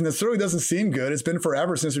entire season. It certainly doesn't seem good. It's been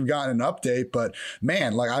forever since we've gotten an update. But,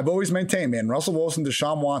 man, like I've always maintained, man, Russell Wilson,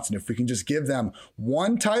 Deshaun Watson, if we can just give them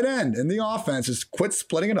one tight end in the offense, just quit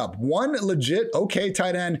splitting it up. One legit okay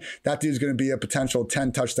tight end, that dude's going to be a potential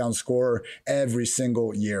 10-touchdown scorer every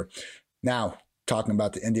single year. Now, talking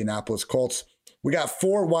about the Indianapolis Colts, we got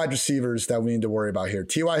 4 wide receivers that we need to worry about here.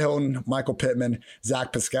 T.Y. Hilton, Michael Pittman,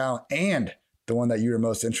 Zach Pascal, and the one that you were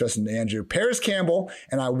most interested in, Andrew, Paris Campbell.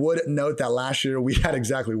 And I would note that last year we had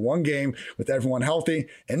exactly one game with everyone healthy.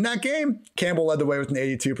 In that game, Campbell led the way with an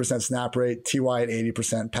 82% snap rate, T.Y. at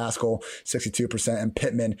 80%, Pascal 62%, and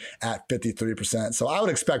Pittman at 53%. So I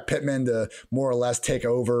would expect Pittman to more or less take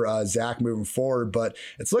over Zach moving forward. But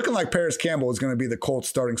it's looking like Paris Campbell is going to be the Colts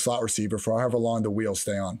starting slot receiver for however long the wheels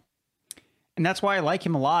stay on. And that's why I like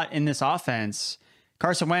him a lot in this offense.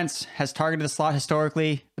 Carson Wentz has targeted the slot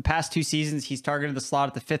historically. The past 2 seasons, he's targeted the slot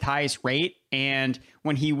at the 5th highest rate. And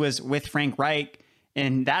when he was with Frank Reich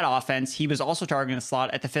in that offense, he was also targeting the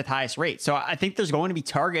slot at the 5th highest rate. So I think there's going to be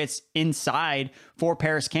targets inside for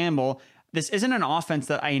Paris Campbell. This isn't an offense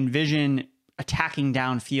that I envision attacking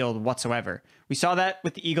downfield whatsoever. We saw that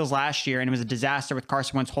with the Eagles last year, and it was a disaster with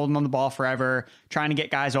Carson Wentz holding on the ball forever, trying to get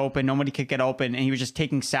guys open. Nobody could get open, and he was just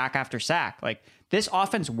taking sack after sack. Like, this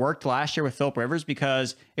offense worked last year with Philip Rivers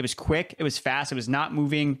because it was quick, it was fast, it was not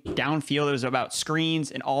moving downfield. It was about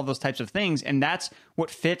screens and all of those types of things. And that's what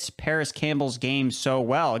fits Paris Campbell's game so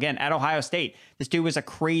well. Again, at Ohio State, this dude was a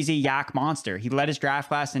crazy yak monster. He led his draft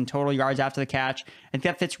class in total yards after the catch. I think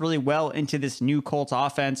that fits really well into this new Colts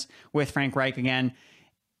offense with Frank Reich again.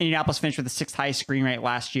 Indianapolis finished with the 6th highest screen rate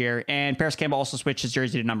last year, and Paris Campbell also switched his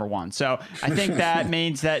jersey to number 1. So I think that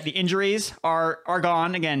means that the injuries are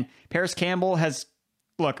gone. Again, Paris Campbell has,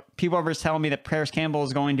 look, people are just telling me that Paris Campbell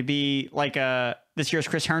is going to be like this year's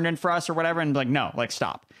Chris Herndon for us or whatever, and like, no, like,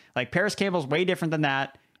 stop. Like, Paris Campbell's way different than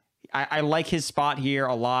that. I like his spot here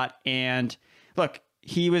a lot, and look,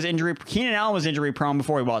 Keenan Allen was injury prone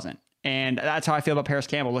before he wasn't, and that's how I feel about Paris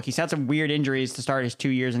Campbell. Look, he's had some weird injuries to start his 2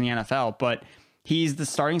 years in the NFL, but he's the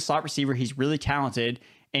starting slot receiver. He's really talented,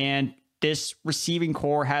 and this receiving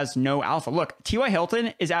core has no alpha. Look, T.Y.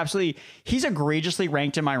 Hilton is he's egregiously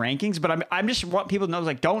ranked in my rankings, but I'm just want people to know,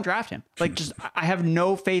 like, don't draft him. Like, just, I have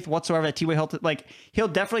no faith whatsoever that T.Y. Hilton, like, he'll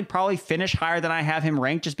definitely probably finish higher than I have him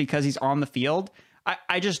ranked just because he's on the field.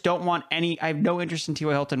 I just don't want I have no interest in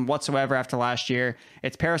T.Y. Hilton whatsoever after last year.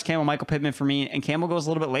 It's Paris Campbell, Michael Pittman for me, and Campbell goes a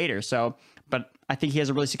little bit later. So, but I think he has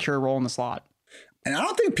a really secure role in the slot. And I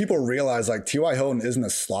don't think people realize, like, T.Y. Hilton isn't a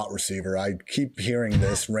slot receiver. I keep hearing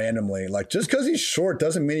this randomly. Like, just because he's short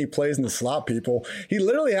doesn't mean he plays in the slot, people. He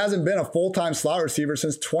literally hasn't been a full-time slot receiver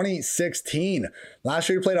since 2016. Last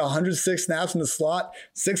year, he played 106 snaps in the slot,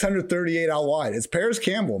 638 out wide. It's Paris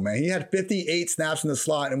Campbell, man. He had 58 snaps in the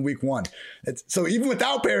slot in week 1. So even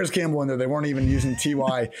without Paris Campbell in there, they weren't even using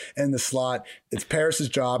T.Y. in the slot. It's Paris's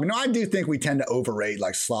job. You know, I do think we tend to overrate,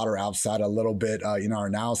 like, slot or outside a little bit in our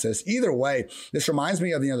analysis. Either way, this reminds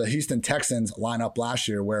me of, the Houston Texans lineup last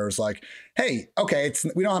year, where it was like, hey, okay,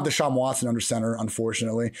 we don't have Deshaun Watson under center,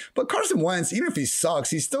 unfortunately, but Carson Wentz, even if he sucks,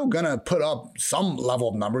 he's still going to put up some level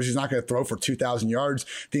of numbers. He's not going to throw for 2,000 yards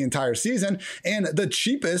the entire season. And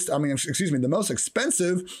the most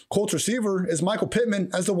expensive Colts receiver is Michael Pittman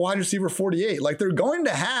as the wide receiver 48. Like, they're going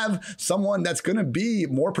to have someone that's going to be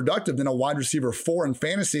more productive than a wide receiver 4 in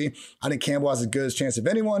fantasy. I think Campbell has as good a chance of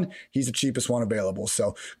anyone. He's the cheapest one available.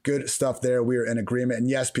 So good stuff there. We are in agreement. And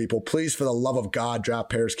yes, people, please, for the love of God, draft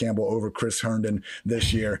Paris Campbell over Chris Herndon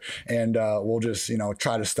this year. And we'll just,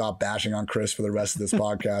 try to stop bashing on Chris for the rest of this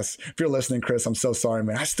podcast. If you're listening, Chris, I'm so sorry,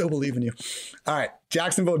 man. I still believe in you. All right.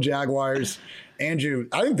 Jacksonville Jaguars. Andrew,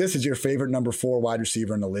 I think this is your favorite number 4 wide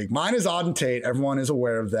receiver in the league. Mine is Auden Tate. Everyone is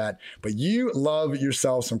aware of that. But you love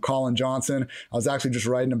yourself some Colin Johnson. I was actually just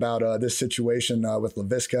writing about this situation with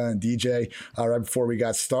Laviska and DJ right before we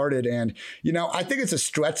got started. And, I think it's a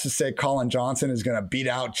stretch to say Colin Johnson is going to beat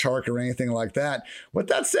out Chark or anything like that. With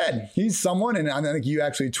that said, he's someone, and I think you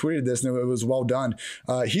actually tweeted this and it was well done.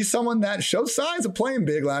 He's someone that showed signs of playing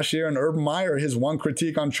big last year. And Urban Meyer, his one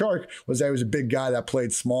critique on Chark was that he was a big guy that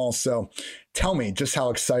played small. So tell me just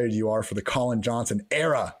how excited you are for the Colin Johnson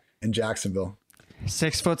era in Jacksonville.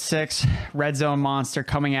 6'6", red zone monster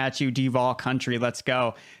coming at you, Duval country. Let's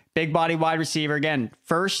go. Big body wide receiver. Again,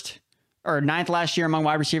 9th last year among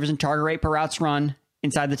wide receivers in target rate per routes run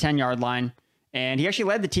inside the 10-yard line. And he actually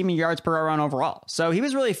led the team in yards per route run overall. So he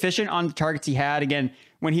was really efficient on the targets he had. Again,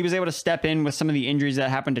 when he was able to step in with some of the injuries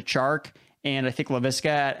that happened to Chark and I think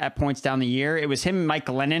Laviska at points down the year, it was him and Mike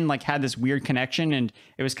Glennon had this weird connection. And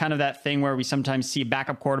it was kind of that thing where we sometimes see a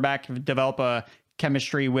backup quarterback develop a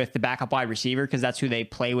chemistry with the backup wide receiver because that's who they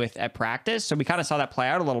play with at practice. So we kind of saw that play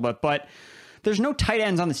out a little bit. But there's no tight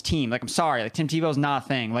ends on this team. Like, I'm sorry. Like, Tim Tebow's not a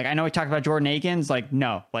thing. Like, I know we talked about Jordan Akins. Like,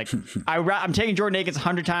 no. Like, I'm taking Jordan Akins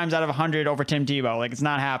 100 times out of 100 over Tim Tebow. Like, it's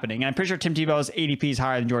not happening. And I'm pretty sure Tim Tebow's ADP is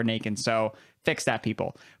higher than Jordan Akins. So fix that,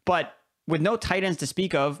 people. But with no tight ends to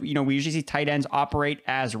speak of, we usually see tight ends operate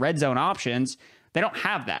as red zone options. They don't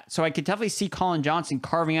have that. So I could definitely see Colin Johnson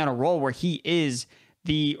carving out a role where he is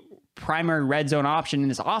the primary red zone option in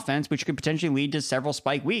this offense, which could potentially lead to several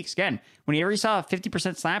spike weeks. Again, whenever he saw a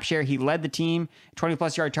 50% snap share, he led the team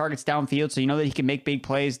 20+ yard targets downfield. So you know that he can make big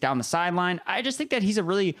plays down the sideline. I just think that he's a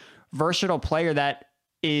really versatile player that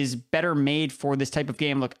is better made for this type of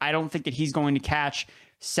game. Look, I don't think that he's going to catch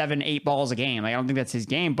 7-8 balls a game. Like, I don't think that's his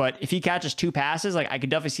game, but if he catches 2 passes, like, I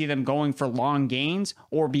could definitely see them going for long gains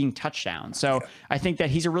or being touchdowns. So I think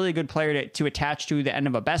that he's a really good player to attach to the end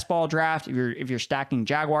of a best ball draft. If you're stacking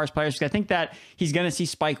Jaguars players, because I think that he's going to see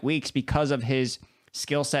spike weeks because of his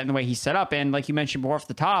skill set and the way he's set up. And like you mentioned more off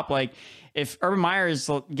the top, like, if Urban Myers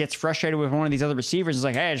gets frustrated with one of these other receivers, is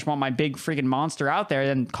like, hey, I just want my big freaking monster out there,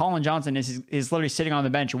 then Colin Johnson is literally sitting on the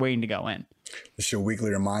bench waiting to go in. This is your weekly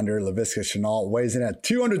reminder. Laviska Shenault weighs in at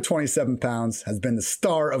 227 pounds, has been the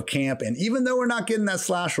star of camp. And even though we're not getting that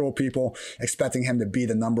slash roll, people expecting him to be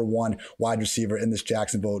the number 1 wide receiver in this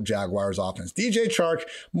Jacksonville Jaguars offense. DJ Chark,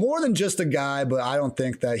 more than just a guy, but I don't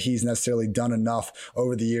think that he's necessarily done enough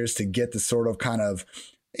over the years to get the sort of kind of,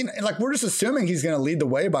 you know, like, we're just assuming he's going to lead the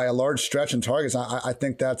way by a large stretch in targets. I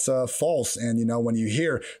think that's false. And, you know, when you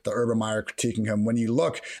hear the Urban Meyer critiquing him, when you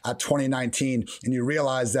look at 2019 and you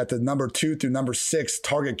realize that the number 2 through number 6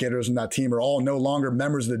 target getters in that team are all no longer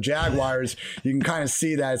members of the Jaguars, you can kind of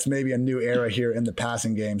see that it's maybe a new era here in the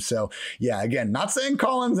passing game. So, yeah, again, not saying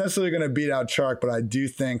Colin's necessarily going to beat out Chark, but I do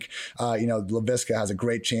think, you know, Laviska has a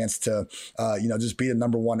great chance to, you know, just be the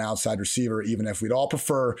number 1 outside receiver, even if we'd all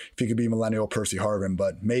prefer if he could be millennial Percy Harvin.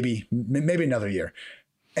 But maybe another year.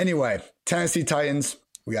 Anyway, Tennessee Titans,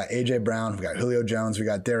 we got AJ Brown, we got Julio Jones, we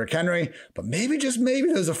got Derrick Henry, but maybe, just maybe,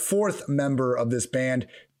 there's a 4th member of this band.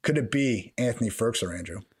 Could it be Anthony Firkser,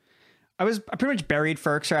 Andrew? I pretty much buried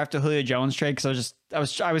Firkser after Julio Jones trade because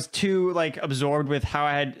I was too like absorbed with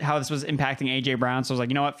how this was impacting AJ Brown. So I was like,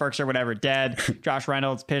 you know what, Firkser, whatever, dead. Josh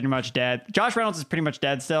Reynolds pretty much dead. Josh Reynolds is pretty much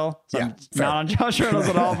dead still. So yeah, I'm not on Josh Reynolds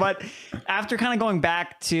at all. But after kind of going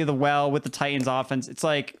back to the well with the Titans offense, it's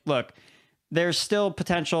like, look, there's still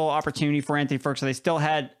potential opportunity for Anthony Firkser. They still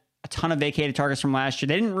had a ton of vacated targets from last year.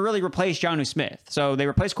 They didn't really replace Jonnu Smith. So they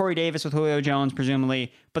replaced Corey Davis with Julio Jones,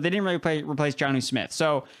 presumably, but they didn't really replace Jonnu Smith.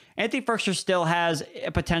 So Anthony Firkser still has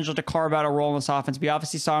a potential to carve out a role in this offense. We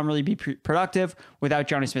obviously saw him really be productive without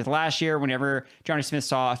Jonnu Smith last year. Whenever Jonnu Smith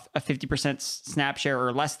saw a 50% snap share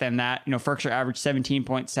or less than that, you know, Firkser averaged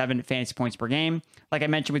 17.7 fantasy points per game. Like I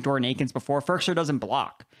mentioned with Jordan Akins before, Firkser doesn't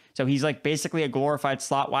block. So he's like basically a glorified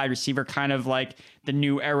slot wide receiver, kind of like the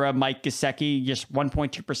new era Mike Gesicki. Just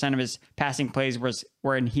 1.2% of his passing plays was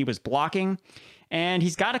when he was blocking. And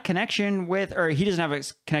he's got a connection with, or he doesn't have a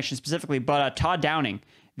connection specifically, but Todd Downing,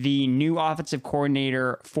 the new offensive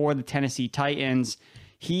coordinator for the Tennessee Titans.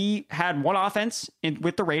 He had one offense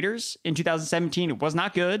with the Raiders in 2017. It was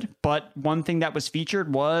not good, but one thing that was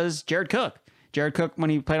featured was Jared Cook. Jared Cook, when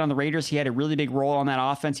he played on the Raiders, he had a really big role on that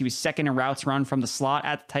offense. He was second in routes run from the slot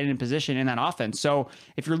at the tight end position in that offense. So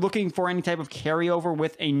if you're looking for any type of carryover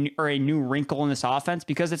with a new wrinkle in this offense,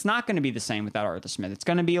 because it's not going to be the same without Arthur Smith, it's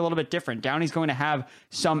going to be a little bit different. Downey's going to have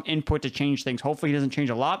some input to change things. Hopefully he doesn't change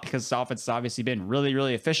a lot because this offense has obviously been really,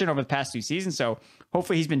 really efficient over the past 2 seasons. So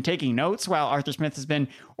hopefully he's been taking notes while Arthur Smith has been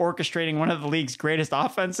orchestrating one of the league's greatest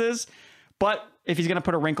offenses. But if he's going to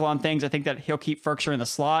put a wrinkle on things, I think that he'll keep Firkser in the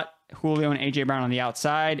slot, Julio and AJ Brown on the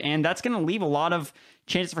outside, and that's going to leave a lot of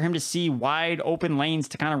chances for him to see wide open lanes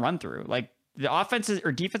to kind of run through. Like, the offenses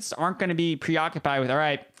or defenses aren't going to be preoccupied with, all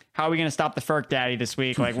right, how are we going to stop the Firk Daddy this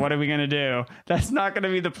week? Like, what are we going to do? That's not going to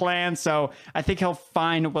be the plan. So I think he'll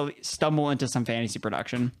stumble into some fantasy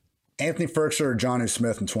production. Anthony Firkser or Jonnu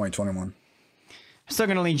Smith in 2021? I'm still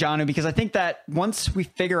going to lean Jonnu because I think that once we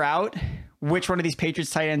figure out which one of these Patriots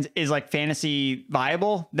tight ends is like fantasy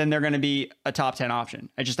viable, then they're going to be a top 10 option.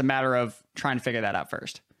 It's just a matter of trying to figure that out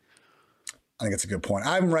first. I think it's a good point.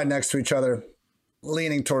 I have them right next to each other,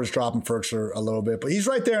 leaning towards dropping Firkser a little bit, but he's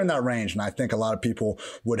right there in that range. And I think a lot of people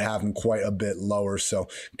would have him quite a bit lower. So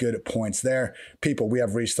good points there. People, we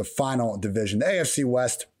have reached the final division, the AFC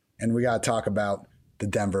West, and we got to talk about the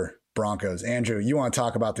Denver Broncos. Andrew, you want to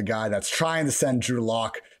talk about the guy that's trying to send Drew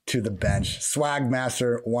Lock to the bench, Swag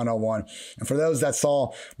Master 101. And for those that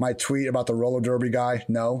saw my tweet about the roller derby guy,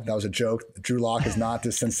 no, that was a joke. Drew Lock is not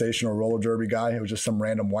this sensational roller derby guy. It was just some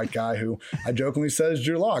random white guy who I jokingly said is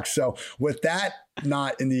Drew Lock. So with that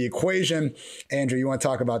not in the equation, Andrew, you want to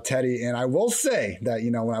talk about Teddy. And I will say that,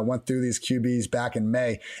 you know, when I went through these QBs back in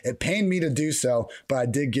May, it pained me to do so, but I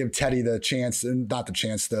did give Teddy the chance, not the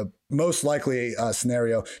chance, the most likely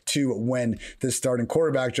scenario to win this starting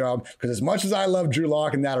quarterback job. Because as much as I love Drew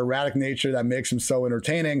Lock and that erratic nature that makes him so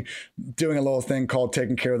entertaining, doing a little thing called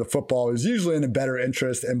taking care of the football is usually in the better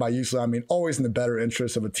interest. And by usually, I mean always in the better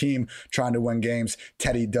interest of a team trying to win games.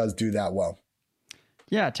 Teddy does do that well.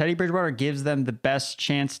 Yeah, Teddy Bridgewater gives them the best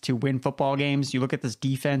chance to win football games. You look at this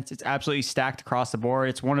defense, it's absolutely stacked across the board.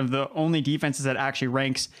 It's one of the only defenses that actually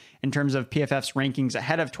ranks in terms of PFF's rankings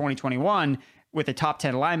ahead of 2021 with a top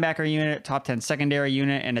 10 linebacker unit, top 10 secondary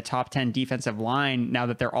unit, and a top 10 defensive line now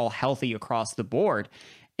that they're all healthy across the board.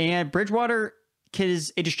 And Bridgewater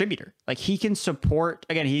is a distributor. Like, he can support,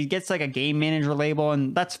 again, he gets like a game manager label,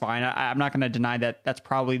 and that's fine. I'm not going to deny that that's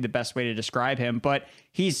probably the best way to describe him, but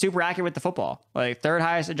he's super accurate with the football. Like, third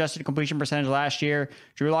highest adjusted completion percentage last year.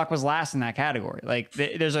 Drew Lock was last in that category. Like,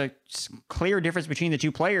 there's a clear difference between the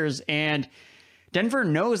two players, and Denver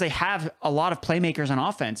knows they have a lot of playmakers on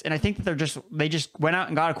offense. And I think that they just went out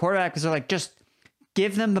and got a quarterback because they're like, just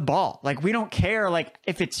give them the ball. Like, we don't care, like,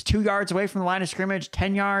 if it's 2 yards away from the line of scrimmage,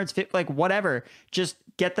 10 yards, like, whatever. Just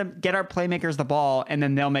get our playmakers the ball, and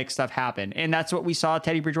then they'll make stuff happen. And that's what we saw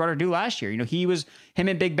Teddy Bridgewater do last year. You know, him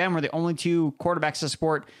and Big Ben were the only 2 quarterbacks to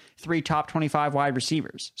support 3 top 25 wide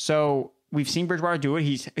receivers. So we've seen Bridgewater do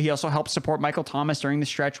it. He also helped support Michael Thomas during the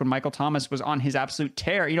stretch when Michael Thomas was on his absolute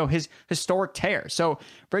tear, you know, his historic tear. So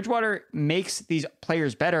Bridgewater makes these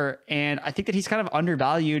players better. And I think that he's kind of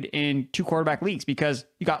undervalued in 2 quarterback leagues because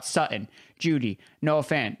you got Sutton, Judy, Noah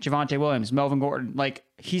Fant, Javonte Williams, Melvin Gordon. Like,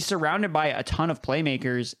 he's surrounded by a ton of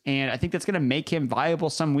playmakers. And I think that's going to make him viable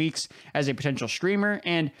some weeks as a potential streamer.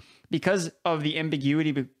 And because of the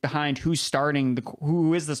ambiguity behind who is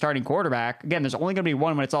the starting quarterback, again, there's only going to be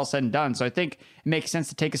one when it's all said and done. So I think it makes sense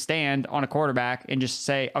to take a stand on a quarterback and just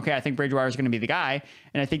say, okay, I think Bridgewater is going to be the guy.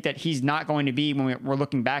 And I think that he's not going to be, when we're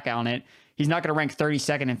looking back on it, he's not going to rank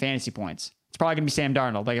 32nd in fantasy points. It's probably going to be Sam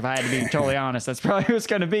Darnold. Like, if I had to be totally honest, that's probably who it's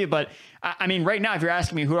going to be. But I mean, right now, if you're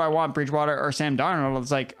asking me who do I want, Bridgewater or Sam Darnold,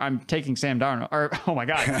 it's like, I'm taking Sam Darnold. Or, oh my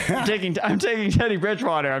God, I'm taking Teddy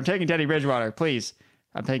Bridgewater. I'm taking Teddy Bridgewater, please.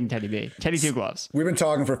 I'm taking Teddy B. Teddy Two Gloves. We've been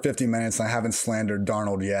talking for 50 minutes and I haven't slandered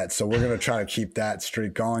Darnold yet. So we're going to try to keep that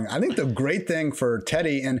streak going. I think the great thing for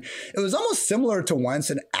Teddy, and it was almost similar to Wentz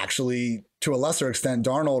and actually to a lesser extent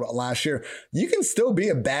Darnold last year, you can still be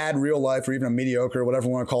a bad real life or even a mediocre, whatever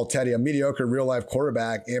you want to call Teddy, a mediocre real life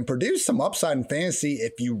quarterback and produce some upside in fantasy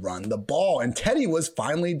if you run the ball. And Teddy was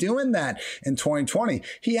finally doing that in 2020.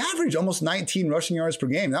 He averaged almost 19 rushing yards per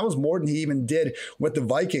game. That was more than he even did with the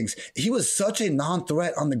Vikings. He was such a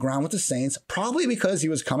non-threat on the ground with the Saints, probably because he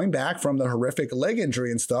was coming back from the horrific leg injury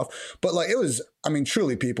and stuff. But like, it was, I mean,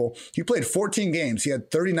 truly, people, he played 14 games. He had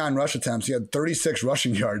 39 rush attempts. He had 36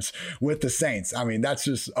 rushing yards with the Saints. I mean, that's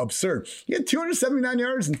just absurd. He had 279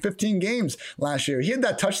 yards in 15 games last year. He had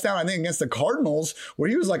that touchdown, I think, against the Cardinals where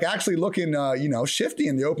he was like actually looking, shifty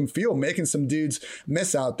in the open field, making some dudes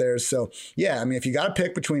miss out there. So, yeah, I mean, if you got to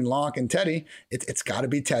pick between Locke and Teddy, it's got to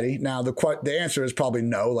be Teddy. Now, the answer is probably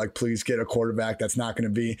no. Like, please get a quarterback that's not going to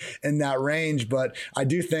be in that range. But I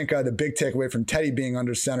do think the big takeaway from Teddy being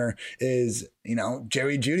under center is,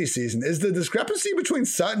 Jerry Jeudy season. Is the discrepancy between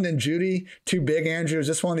Sutton and Jeudy too big, Andrew? Is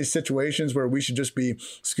this one of these situations where we should just be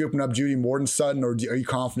scooping up Jeudy more than Sutton, or are you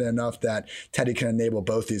confident enough that Teddy can enable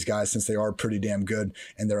both these guys since they are pretty damn good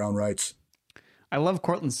in their own rights? I love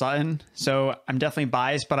Courtland Sutton, so I'm definitely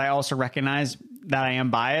biased, but I also recognize that I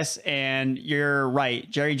am biased, and you're right.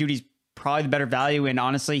 Jerry Jeudy's probably the better value, and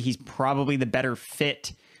honestly, he's probably the better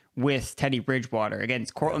fit with Teddy Bridgewater. Again,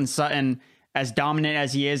 it's Courtland Sutton, as dominant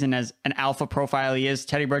as he is and as an alpha profile he is,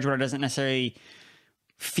 Teddy Bridgewater doesn't necessarily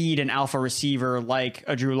feed an alpha receiver like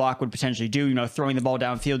a Drew Lock would potentially do, throwing the ball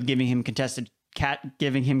downfield, giving him contested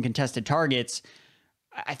targets.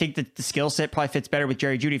 I think that the skill set probably fits better with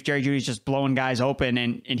Jerry Jeudy. If Jerry Jeudy's just blowing guys open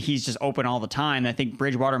and he's just open all the time, I think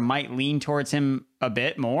Bridgewater might lean towards him a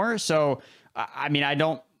bit more. So, I mean, I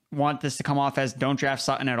don't want this to come off as don't draft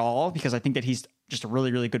Sutton at all, because I think that he's just a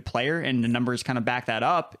really, really good player and the numbers kind of back that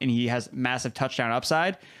up, and he has massive touchdown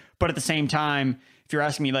upside. But at the same time, if you're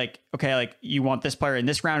asking me like, okay, like you want this player in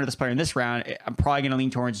this round or this player in this round, I'm probably going to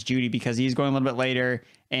lean towards Jeudy because he's going a little bit later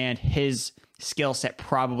and his skill set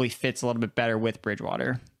probably fits a little bit better with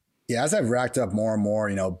Bridgewater. Yeah, as I've racked up more and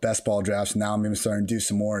more, best ball drafts, now I'm even starting to do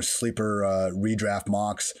some more sleeper redraft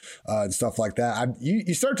mocks and stuff like that.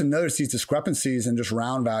 You start to notice these discrepancies in just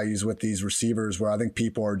round values with these receivers where I think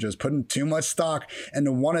people are just putting too much stock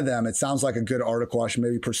into one of them. It sounds like a good article I should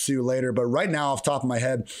maybe pursue later. But right now, off the top of my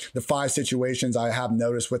head, the 5 situations I have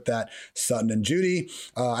noticed with that Sutton and Jeudy,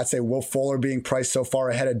 I'd say Will Fuller being priced so far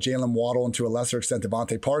ahead of Jalen Waddle and to a lesser extent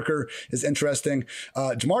Devontae Parker is interesting.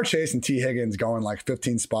 Jamar Chase and T. Higgins going like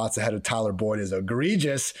 15 spots ahead of Tyler Boyd is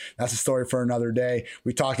egregious. That's a story for another day.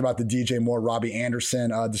 We talked about the DJ Moore, Robbie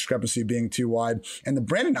Anderson discrepancy being too wide. And the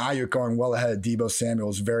Brandon Ayuk going well ahead of Deebo Samuel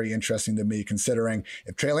is very interesting to me, considering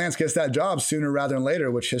if Trey Lance gets that job sooner rather than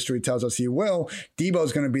later, which history tells us he will, Deebo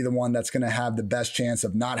is going to be the one that's going to have the best chance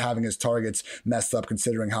of not having his targets messed up,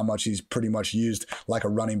 considering how much he's pretty much used like a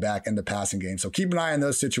running back in the passing game. So keep an eye on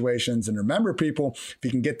those situations. And remember, people, if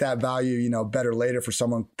you can get that value, better later for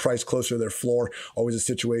someone priced closer to their floor, always a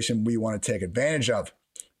situation situation we want to take advantage of.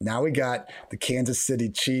 Now we got the Kansas City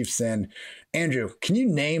Chiefs. And Andrew, can you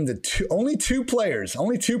name the only two players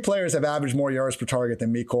have averaged more yards per target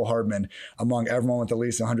than Mecole Hardman among everyone with at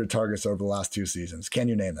least 100 targets over the last 2 seasons? Can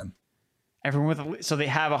you name them? Everyone with, so they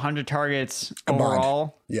have 100 targets combined.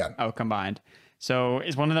 Overall? Yeah. Oh, combined. So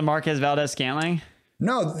is one of them Marquez Valdes-Scantling?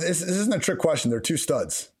 No, this isn't a trick question. They're 2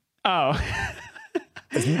 studs. Oh.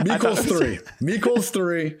 Mecole's 3. Mecole's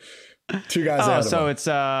 3. 2 guys ahead of him. So it's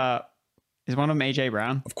is one of them AJ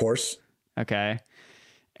Brown? Of course. Okay.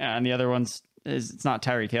 And the other one's it's not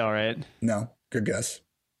Tyreek Hill, right? No. Good guess.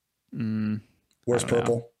 Where's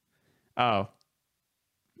purple? Oh.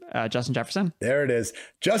 Justin Jefferson. There it is.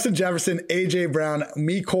 Justin Jefferson, AJ Brown,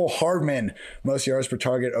 Mecole Hardman, most yards per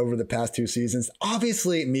target over the past 2 seasons.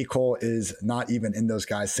 Obviously, Mecole is not even in those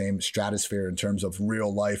guys' same stratosphere in terms of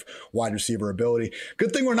real life wide receiver ability.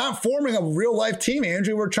 Good thing we're not forming a real life team,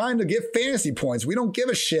 Andrew. We're trying to get fantasy points. We don't give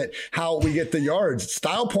a shit how we get the yards.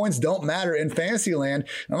 Style points don't matter in fantasy land.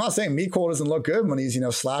 And I'm not saying Mecole doesn't look good when he's,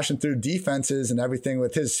 slashing through defenses and everything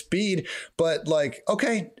with his speed, but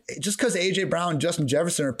okay, just because AJ Brown and Justin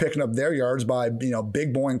Jefferson are picking up their yards by,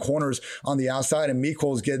 big boying corners on the outside and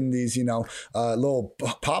Mecole's getting these, little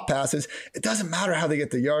pop passes. It doesn't matter how they get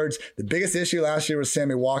the yards. The biggest issue last year was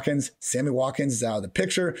Sammy Watkins. Sammy Watkins is out of the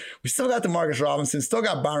picture. We still got Demarcus Robinson, still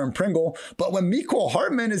got Byron Pringle. But when Mecole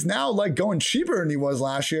Hardman is now going cheaper than he was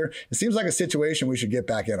last year, it seems like a situation we should get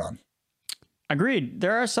back in on. Agreed.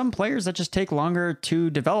 There are some players that just take longer to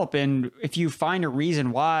develop. And if you find a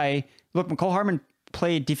reason why, look, Mecole Hardman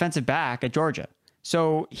played defensive back at Georgia.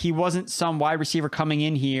 So he wasn't some wide receiver coming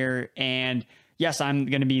in here and yes, I'm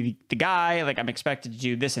going to be the guy. I'm expected to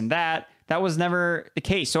do this and that. That was never the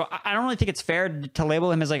case. So I don't really think it's fair to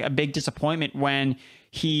label him as a big disappointment when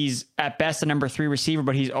he's at best a number 3 receiver,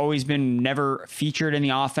 but he's always been never featured in the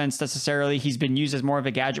offense necessarily. He's been used as more of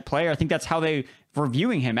a gadget player. I think that's how they were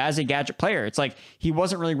viewing him, as a gadget player. It's he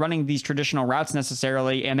wasn't really running these traditional routes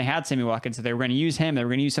necessarily, and they had Sammy Watkins, so they were going to use him. They were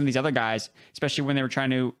going to use some of these other guys, especially when they were trying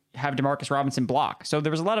to have Demarcus Robinson block. So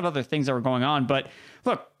there was a lot of other things that were going on. But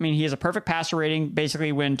look, he has a perfect passer rating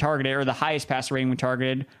basically when targeted, or the highest passer rating when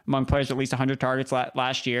targeted among players with at least 100 targets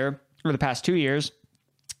last year, or the past 2 years.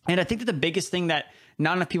 And I think that the biggest thing that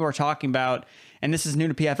not enough people are talking about, and this is new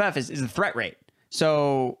to PFF, is the threat rate.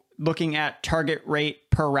 So looking at target rate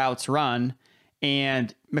per routes run,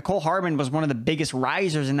 and Mecole Hardman was one of the biggest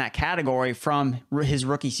risers in that category from his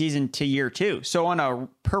rookie season to year 2. So on a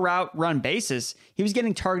per route run basis, he was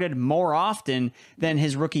getting targeted more often than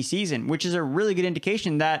his rookie season, which is a really good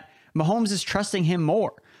indication that Mahomes is trusting him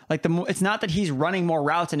more. It's not that he's running more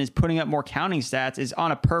routes and is putting up more counting stats. Is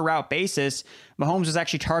on a per route basis, Mahomes was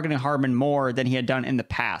actually targeting Hardman more than he had done in the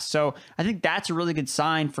past. So I think that's a really good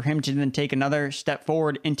sign for him to then take another step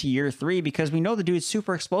forward into year 3, because we know the dude's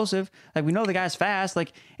super explosive. We know the guy's fast.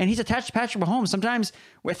 And he's attached to Patrick Mahomes. Sometimes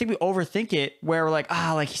I think we overthink it, where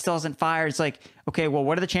we're he still hasn't fired. It's okay, well,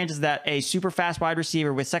 what are the chances that a super fast wide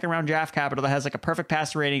receiver with 2nd round draft capital that has a perfect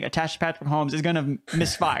passer rating attached to Patrick Mahomes is going to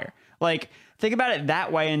misfire? Think about it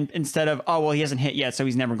that way, instead of, oh, well, he hasn't hit yet, so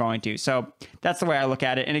he's never going to. So that's the way I look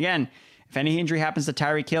at it. And again, if any injury happens to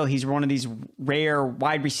Tyreek Hill, he's one of these rare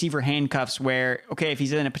wide receiver handcuffs where, okay, if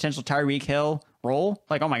he's in a potential Tyreek Hill role,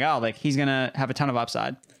 oh my God, he's going to have a ton of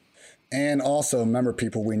upside. And also, remember,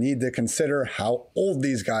 people, we need to consider how old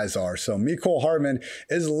these guys are. So Mecole Hardman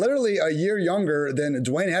is literally a year younger than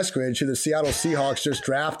Dwayne Eskridge, who the Seattle Seahawks just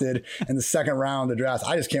drafted in the 2nd round of the draft.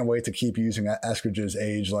 I just can't wait to keep using Eskridge's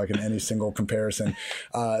age in any single comparison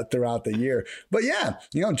throughout the year. But yeah,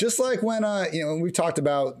 just like when we talked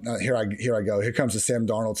about here I go. Here comes the Sam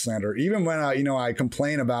Darnold slander. Even when I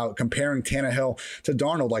complain about comparing Tannehill to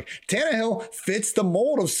Darnold, Tannehill fits the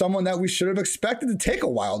mold of someone that we should have expected to take a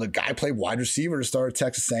while. The guy played wide receiver to start at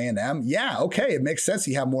Texas A&M. Yeah, okay, it makes sense.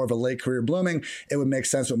 He had more of a late career blooming. It would make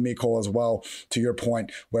sense with Mecole as well, to your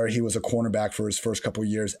point, where he was a cornerback for his first couple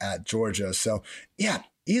years at Georgia. So yeah,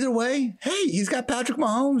 either way, hey, he's got Patrick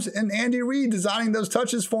Mahomes and Andy Reid designing those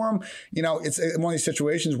touches for him. It's one of these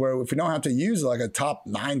situations where if we don't have to use a top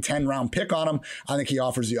 9-10 round pick on him, I think he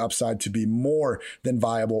offers the upside to be more than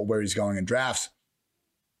viable where he's going in drafts.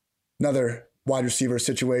 Another wide receiver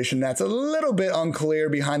situation that's a little bit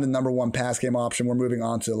unclear behind the number 1 pass game option. We're moving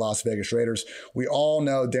on to the Las Vegas Raiders. We all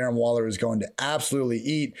know Darren Waller is going to absolutely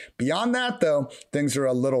eat. Beyond that, though, things are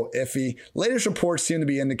a little iffy. Latest reports seem to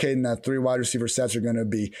be indicating that 3 wide receiver sets are going to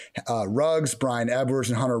be Ruggs, Bryan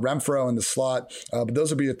Edwards, and Hunter Renfrow in the slot. But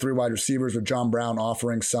those will be the 3 wide receivers, with John Brown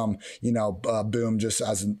offering some, boom just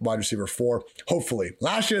as a wide receiver 4. Hopefully.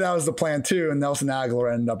 Last year, that was the plan too, and Nelson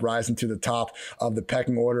Aguilar ended up rising to the top of the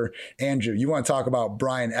pecking order. Andrew, you want to talk about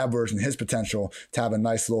Bryan Edwards and his potential to have a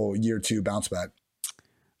nice little year 2 bounce back.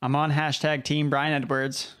 I'm on hashtag team Bryan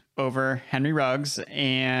Edwards over Henry Ruggs.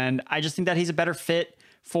 And I just think that he's a better fit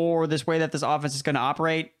for this way that this offense is going to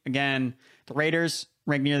operate. Again, the Raiders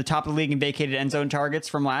ranked near the top of the league in vacated end zone targets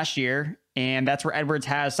from last year. And that's where Edwards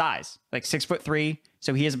has size, like 6'3".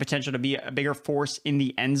 So he has a potential to be a bigger force in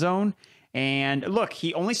the end zone. And look,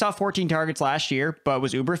 he only saw 14 targets last year, but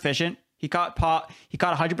was uber efficient. He caught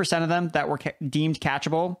 100% of them that were deemed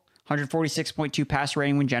catchable, 146.2 passer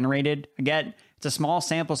rating when generated. Again, it's a small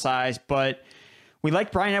sample size, but we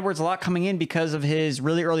liked Bryan Edwards a lot coming in because of his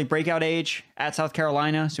really early breakout age at South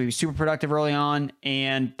Carolina. So he was super productive early on.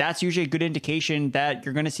 And that's usually a good indication that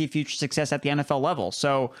you're going to see future success at the NFL level.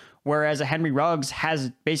 So whereas a Henry Ruggs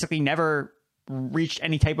has basically never reached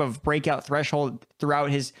any type of breakout threshold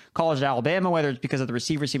throughout his college at Alabama, whether it's because of the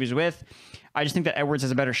receivers he was with, I just think that Edwards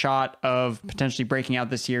has a better shot of potentially breaking out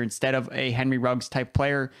this year instead of a Henry Ruggs type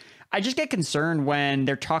player. I just get concerned when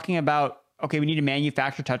they're talking about, okay, we need to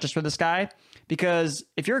manufacture touches for this guy, because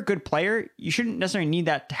if you're a good player, you shouldn't necessarily need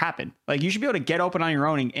that to happen. Like, you should be able to get open on your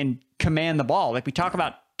own and command the ball. Like, we talk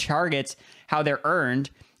about targets, how they're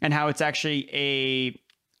earned, and how it's actually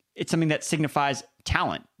it's something that signifies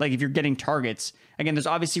talent. Like, if you're getting targets, again, there's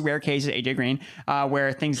obviously rare cases, AJ Green,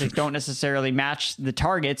 where things like don't necessarily match the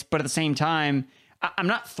targets, but at the same time, I'm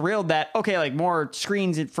not thrilled that, okay, like more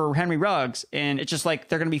screens for Henry Ruggs, and it's just like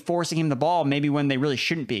they're going to be forcing him the ball maybe when they really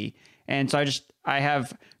shouldn't be. And so I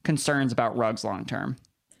have concerns about Ruggs long term.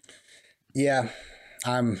 Yeah,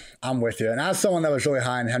 I'm with you. And as someone that was really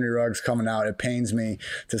high on Henry Ruggs coming out, it pains me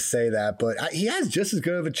to say that, but he has just as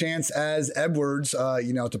good of a chance as Edwards,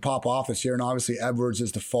 to pop off this year. And obviously Edwards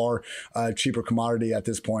is the far cheaper commodity at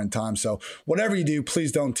this point in time. So whatever you do,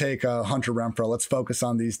 please don't take Hunter Renfrow. Let's focus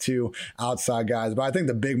on these two outside guys. But I think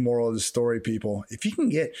the big moral of the story, people, if you can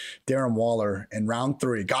get Darren Waller in round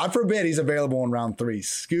 3, God forbid he's available in round 3,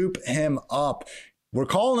 scoop him up. We're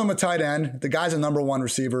calling him a tight end. The guy's a number 1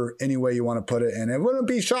 receiver any way you want to put it. And it wouldn't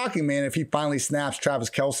be shocking, man, if he finally snaps Travis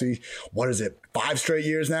Kelce. What is it? 5 straight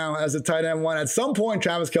years now as a tight end 1. At some point,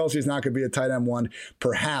 Travis Kelce is not going to be a tight end 1.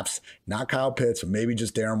 Perhaps not Kyle Pitts, but maybe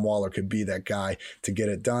just Darren Waller could be that guy to get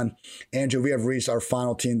it done. Andrew, we have reached our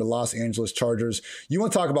final team, the Los Angeles Chargers. You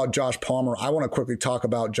want to talk about Josh Palmer. I want to quickly talk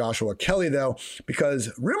about Joshua Kelly, though, because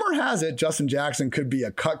rumor has it Justin Jackson could be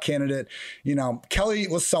a cut candidate. Kelly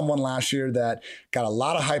was someone last year that got a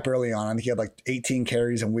lot of hype early on. I think he had like 18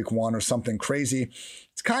 carries in week 1 or something crazy.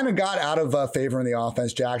 It's kind of got out of favor in the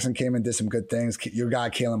offense. Jackson came in, did some good things. Your guy,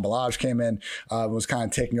 Kalen Ballage, came in, was kind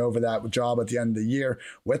of taking over that job at the end of the year.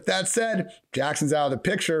 With that said, Jackson's out of the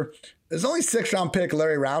picture. There's only 6th-round pick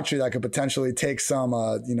Larry Rountree that could potentially take some,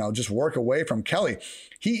 just work away from Kelly.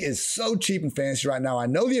 He is so cheap in fantasy right now. I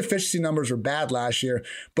know the efficiency numbers were bad last year,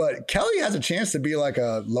 but Kelly has a chance to be like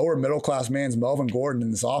a lower middle-class man's Melvin Gordon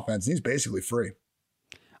in this offense. He's basically free.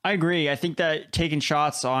 I agree. I think that taking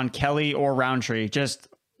shots on Kelly or Rountree, just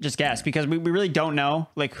guess, because we really don't know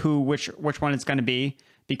like which one it's going to be,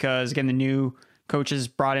 because again, the new coaches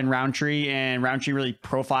brought in Rountree, and Rountree really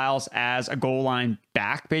profiles as a goal line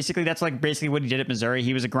back. Basically, that's like basically what he did at Missouri.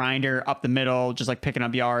 He was a grinder up the middle, just like picking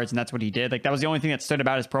up yards, and that's what he did. Like, that was the only thing that stood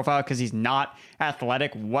about his profile, because he's not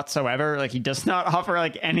athletic whatsoever. Like, he does not offer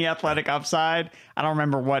like any athletic upside. I don't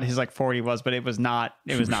remember what his like 40 was, but it was not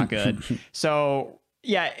good. So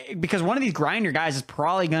yeah, because one of these grinder guys is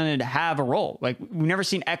probably going to have a role. Like, we've never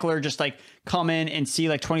seen Eckler just like come in and see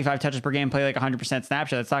like 25 touches per game, play like 100%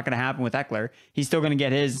 snapshot. That's not going to happen with Eckler. He's still going to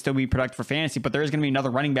get his and still be productive for fantasy, but there is going to be another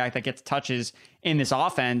running back that gets touches in this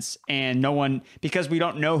offense, and no one, because we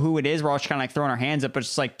don't know who it is, we're all just kind of like throwing our hands up, but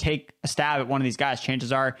just like take a stab at one of these guys.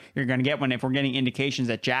 Chances are you're going to get one if we're getting indications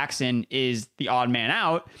that Jackson is the odd man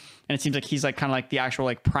out. And it seems like he's like kind of like the actual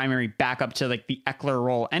like primary backup to like the Eckler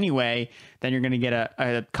role anyway, then you're going to get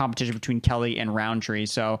a competition between Kelly and Rountree.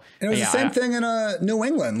 So and it was the same thing in New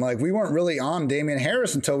England. Like, we weren't really on Damian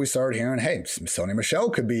Harris until we started hearing, hey, Sony Michel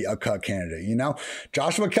could be a cut candidate.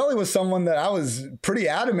 Joshua Kelly was someone that I was pretty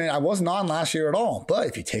adamant I wasn't on last year at all. But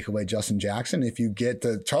if you take away Justin Jackson, if you get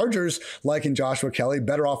the Chargers liking Joshua Kelly,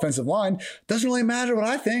 better offensive line, doesn't really matter what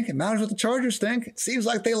I think. It matters what the Chargers think. It seems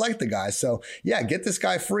like they like the guy. So yeah, get this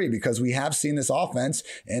guy free, because we have seen this offense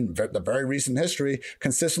in the very recent history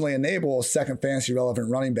consistently enable a second fantasy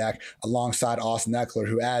relevant running back alongside Austin Eckler,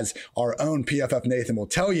 who, as our own PFF Nathan will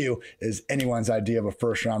tell you, is anyone's idea of a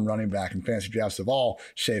first round running back in fantasy drafts of all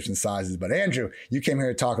shapes and sizes. But Andrew, you came here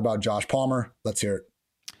to talk about Josh Palmer. Let's hear it.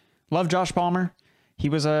 Love Josh Palmer. he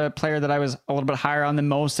was a player that I was a little bit higher on than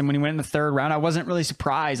most. And when he went in the third round, I wasn't really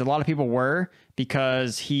surprised. A lot of people were,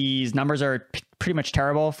 because his numbers are pretty much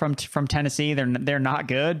terrible from Tennessee. They're not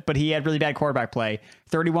good, but he had really bad quarterback play.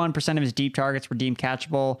 31% of his deep targets were deemed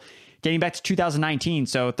catchable, dating back to 2019.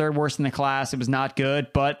 So third worst in the class. It was not good,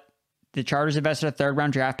 but the Chargers invested a third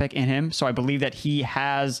round draft pick in him. So I believe that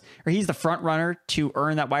he's the front runner to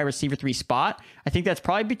earn that wide receiver 3 spot. I think that's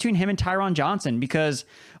probably between him and Tyron Johnson, because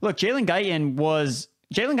look, Jalen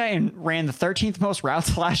Guyton ran the 13th most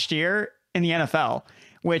routes last year in the NFL,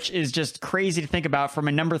 which is just crazy to think about from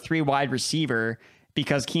a number 3 wide receiver,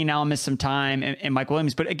 because Keenan Allen missed some time and Mike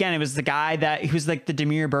Williams. But again, it was the guy that he was like the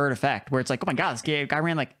Damiere Byrd effect, where it's like, oh my God, this guy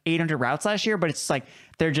ran like 800 routes last year, but it's like,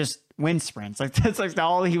 they're just wind sprints. Like that's like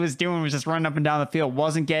all he was doing was just running up and down the field,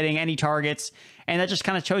 wasn't getting any targets. And that just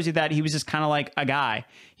kind of shows you that he was just kind of like a guy.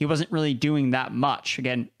 He wasn't really doing that much.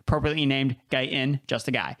 Again, appropriately named Guyton, just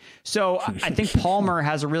a guy. So I think Palmer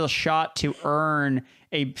has a real shot to earn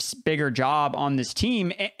a bigger job on this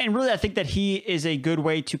team. And really, I think that he is a good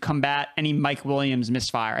way to combat any Mike Williams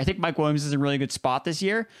misfire. I think Mike Williams is in a really good spot this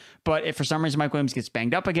year, but if for some reason Mike Williams gets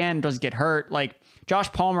banged up again, doesn't get hurt, like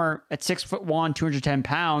Josh Palmer at 6'1", 210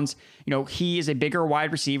 pounds, he is a bigger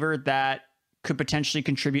wide receiver that could potentially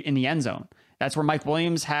contribute in the end zone. That's where Mike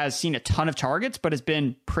Williams has seen a ton of targets, but has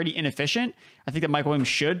been pretty inefficient. I think that Mike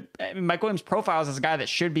Williams profiles as a guy that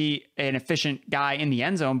should be an efficient guy in the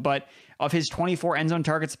end zone, but of his 24 end zone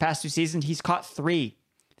targets the past 2 seasons, he's caught 3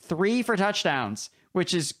 for touchdowns,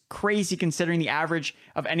 which is crazy considering the average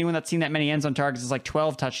of anyone that's seen that many end zone targets is like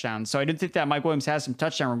 12 touchdowns. So I do think that Mike Williams has some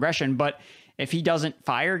touchdown regression, but if he doesn't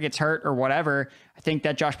fire, gets hurt or whatever, I think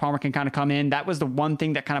that Josh Palmer can kind of come in. That was the one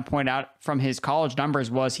thing that kind of pointed out from his college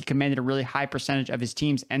numbers, was he commanded a really high percentage of his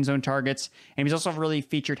team's end zone targets. And he was also really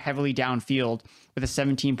featured heavily downfield with a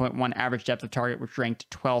 17.1 average depth of target, which ranked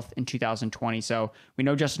 12th in 2020. So we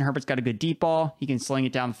know Justin Herbert's got a good deep ball. He can sling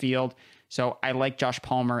it downfield. So I like Josh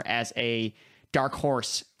Palmer as a dark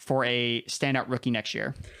horse for a standout rookie next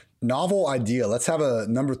year. Novel idea. Let's have a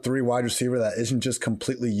number 3 wide receiver that isn't just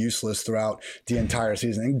completely useless throughout the entire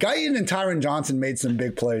season. And Guyton and Tyron Johnson made some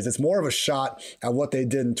big plays. It's more of a shot at what they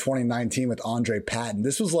did in 2019 with Andre Patton.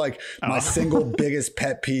 This was like my single biggest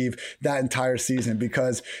pet peeve that entire season,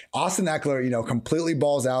 because Austin Eckler, completely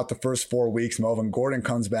balls out the first 4 weeks. Melvin Gordon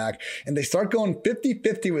comes back and they start going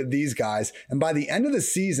 50-50 with these guys. And by the end of the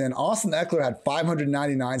season, Austin Eckler had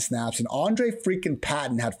 599 snaps and Andre freaking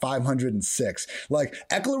Patton had 506. Like,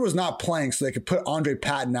 Eckler was not playing so they could put Andre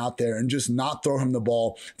Patton out there and just not throw him the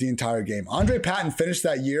ball the entire game. Andre Patton finished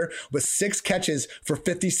that year with 6 catches for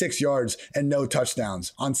 56 yards and no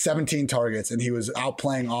touchdowns on 17 targets, and he was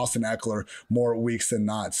outplaying Austin Eckler more weeks than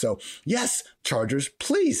not. So yes, Chargers,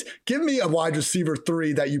 please give me a wide receiver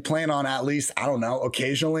 3 that you plan on at least,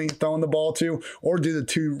 occasionally throwing the ball to, or do the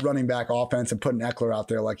 2 running back offense and putting Eckler out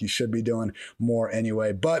there like you should be doing more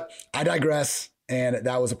anyway. But I digress. And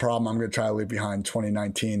that was a problem I'm going to try to leave behind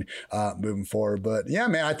 2019 moving forward. But yeah,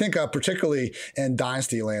 man, I think particularly in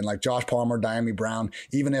Dynasty land, like Josh Palmer, Diami Brown,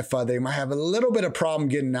 even if they might have a little bit of problem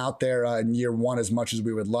getting out there in year 1 as much as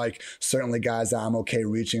we would like, certainly guys that I'm okay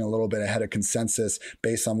reaching a little bit ahead of consensus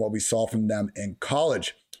based on what we saw from them in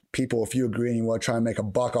college. People, if you agree and you want to try and make a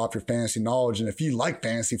buck off your fantasy knowledge, and if you like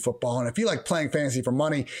fantasy football, and if you like playing fantasy for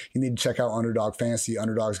money, you need to check out Underdog Fantasy.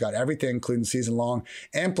 Underdog's got everything, including season long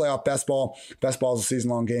and playoff best ball. Best ball is a season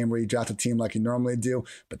long game where you draft a team like you normally do,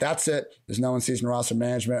 but that's it. There's no in-season roster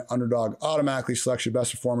management. Underdog automatically selects your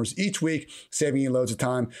best performers each week, saving you loads of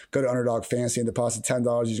time. Go to Underdog Fantasy and deposit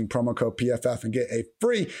 $10 using promo code PFF and get a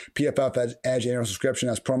free PFF Edge annual subscription.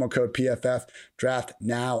 That's promo code PFF. Draft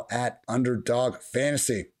now at Underdog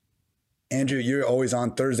Fantasy. Andrew, you're always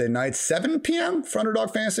on Thursday nights, 7 p.m. for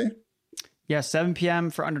Underdog Fantasy? Yeah, 7 p.m.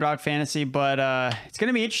 for Underdog Fantasy, but it's going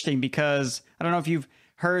to be interesting because I don't know if you've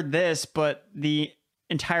heard this, but the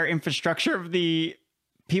entire infrastructure of the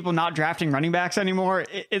people not drafting running backs anymore,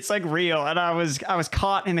 it's like real. And I was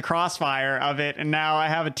caught in the crossfire of it, and now I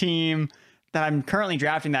have a team that I'm currently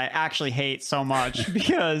drafting that I actually hate so much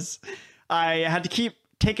because I had to keep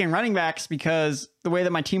taking running backs because the way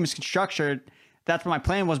that my team is structured, that's what my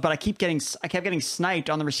plan was, but I kept getting sniped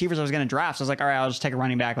on the receivers I was going to draft. So I was like, all right, I'll just take a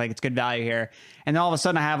running back. Like, it's good value here. And then all of a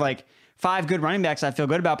sudden I have like 5 good running backs I feel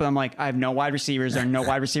good about, but I'm like, I have no wide receivers. There are no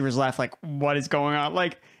wide receivers left. Like, what is going on?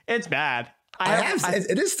 Like, it's bad.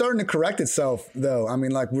 it is starting to correct itself, though. I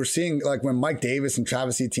mean, like we're seeing, like when Mike Davis and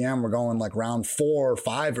Travis Etienne were going like round 4 or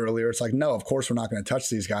 5 earlier, it's like, no, of course we're not going to touch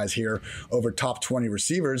these guys here over top 20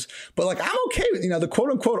 receivers. But like, I'm okay with, the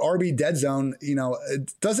quote unquote RB dead zone,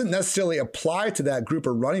 it doesn't necessarily apply to that group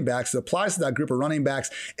of running backs. It applies to that group of running backs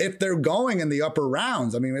if they're going in the upper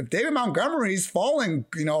rounds. I mean, if David Montgomery's falling,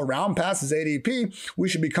 around past his ADP, we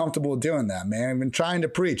should be comfortable doing that, man. I've been trying to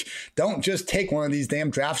preach. Don't just take one of these damn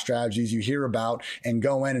draft strategies you hear about and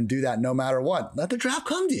go in and do that no matter what. Let the draft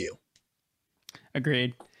come to you.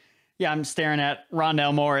 Agreed. Yeah, I'm staring at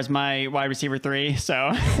Rondale Moore as my wide receiver 3.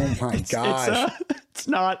 So oh my gosh. It's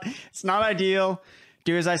not ideal.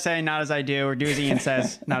 Do as I say, not as I do, or do as Ian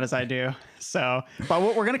says, not as I do. So, but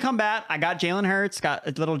we're going to combat. I got Jalen Hurts, got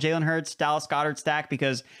a little Jalen Hurts, Dallas Goedert stack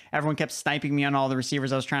because everyone kept sniping me on all the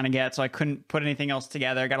receivers I was trying to get. So I couldn't put anything else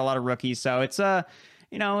together. I got a lot of rookies. So it's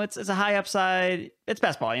it's a high upside. It's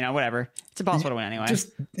best ball, whatever. It's impossible to win anyway.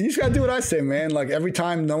 You just got to do what I say, man. Like every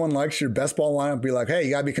time no one likes your best ball lineup, be like, hey,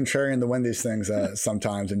 you got to be contrarian to win these things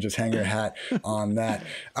sometimes and just hang your hat on that.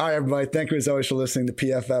 All right, everybody. Thank you as always for listening to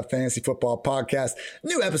PFF Fantasy Football Podcast.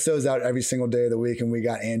 New episodes out every single day of the week. And we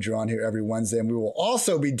got Andrew on here every Wednesday. And we will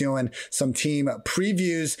also be doing some team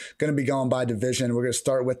previews, going to be going by division. We're going to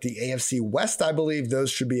start with the AFC West, I believe. Those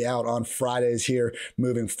should be out on Fridays here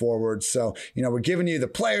moving forward. So, we're giving you the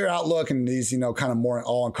player outlook and these, kind of more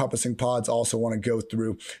all-encompassing pods. Also want to go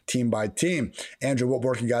through team by team. Andrew, what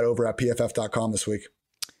work you got over at pff.com this week?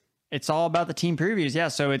 It's all about the team previews. Yeah.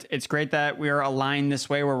 So it's great that we are aligned this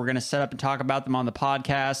way where we're going to set up and talk about them on the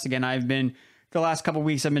podcast. Again, the last couple of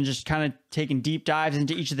weeks, I've been just kind of taking deep dives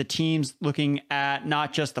into each of the teams, looking at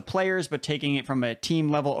not just the players, but taking it from a team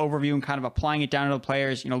level overview and kind of applying it down to the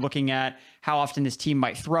players, looking at how often this team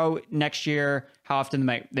might throw next year, how often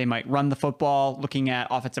they might run the football, looking at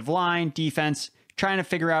offensive line, defense, trying to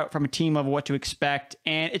figure out from a team level what to expect.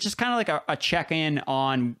 And it's just kind of like a check-in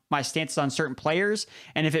on my stances on certain players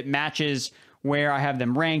and if it matches where I have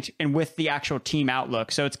them ranked and with the actual team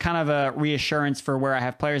outlook. So it's kind of a reassurance for where I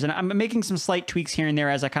have players. And I'm making some slight tweaks here and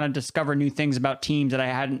there as I kind of discover new things about teams that I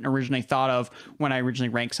hadn't originally thought of when I originally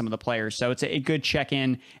ranked some of the players. So it's a good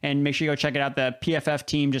check-in, and make sure you go check it out. The PFF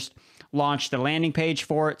team just launched the landing page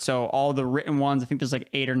for it. So all the written ones, I think there's like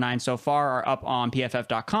 8 or 9 so far, are up on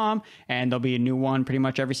pff.com, and there'll be a new one pretty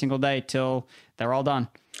much every single day till they're all done.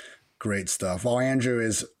 Great stuff. While Andrew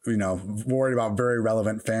is, worried about very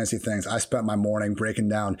relevant fantasy things, I spent my morning breaking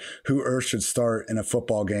down who Earth should start in a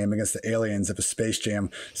football game against the Aliens if a Space Jam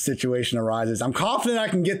situation arises. I'm confident I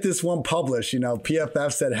can get this one published.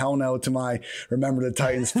 PFF said hell no to my Remember the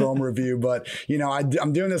Titans film review, but,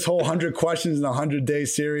 I'm doing this whole 100 questions in a 100-day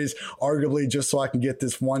series, arguably just so I can get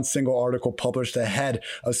this one single article published ahead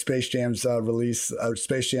of Space Jam's release,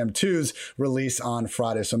 Space Jam 2's release on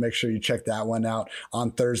Friday. So make sure you check that one out on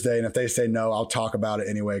Thursday. And if they say no, I'll talk about it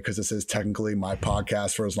anyway, because this is technically my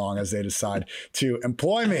podcast for as long as they decide to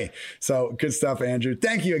employ me. So good stuff, Andrew.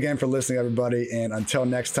 Thank you again for listening, everybody. And until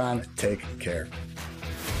next time, take care.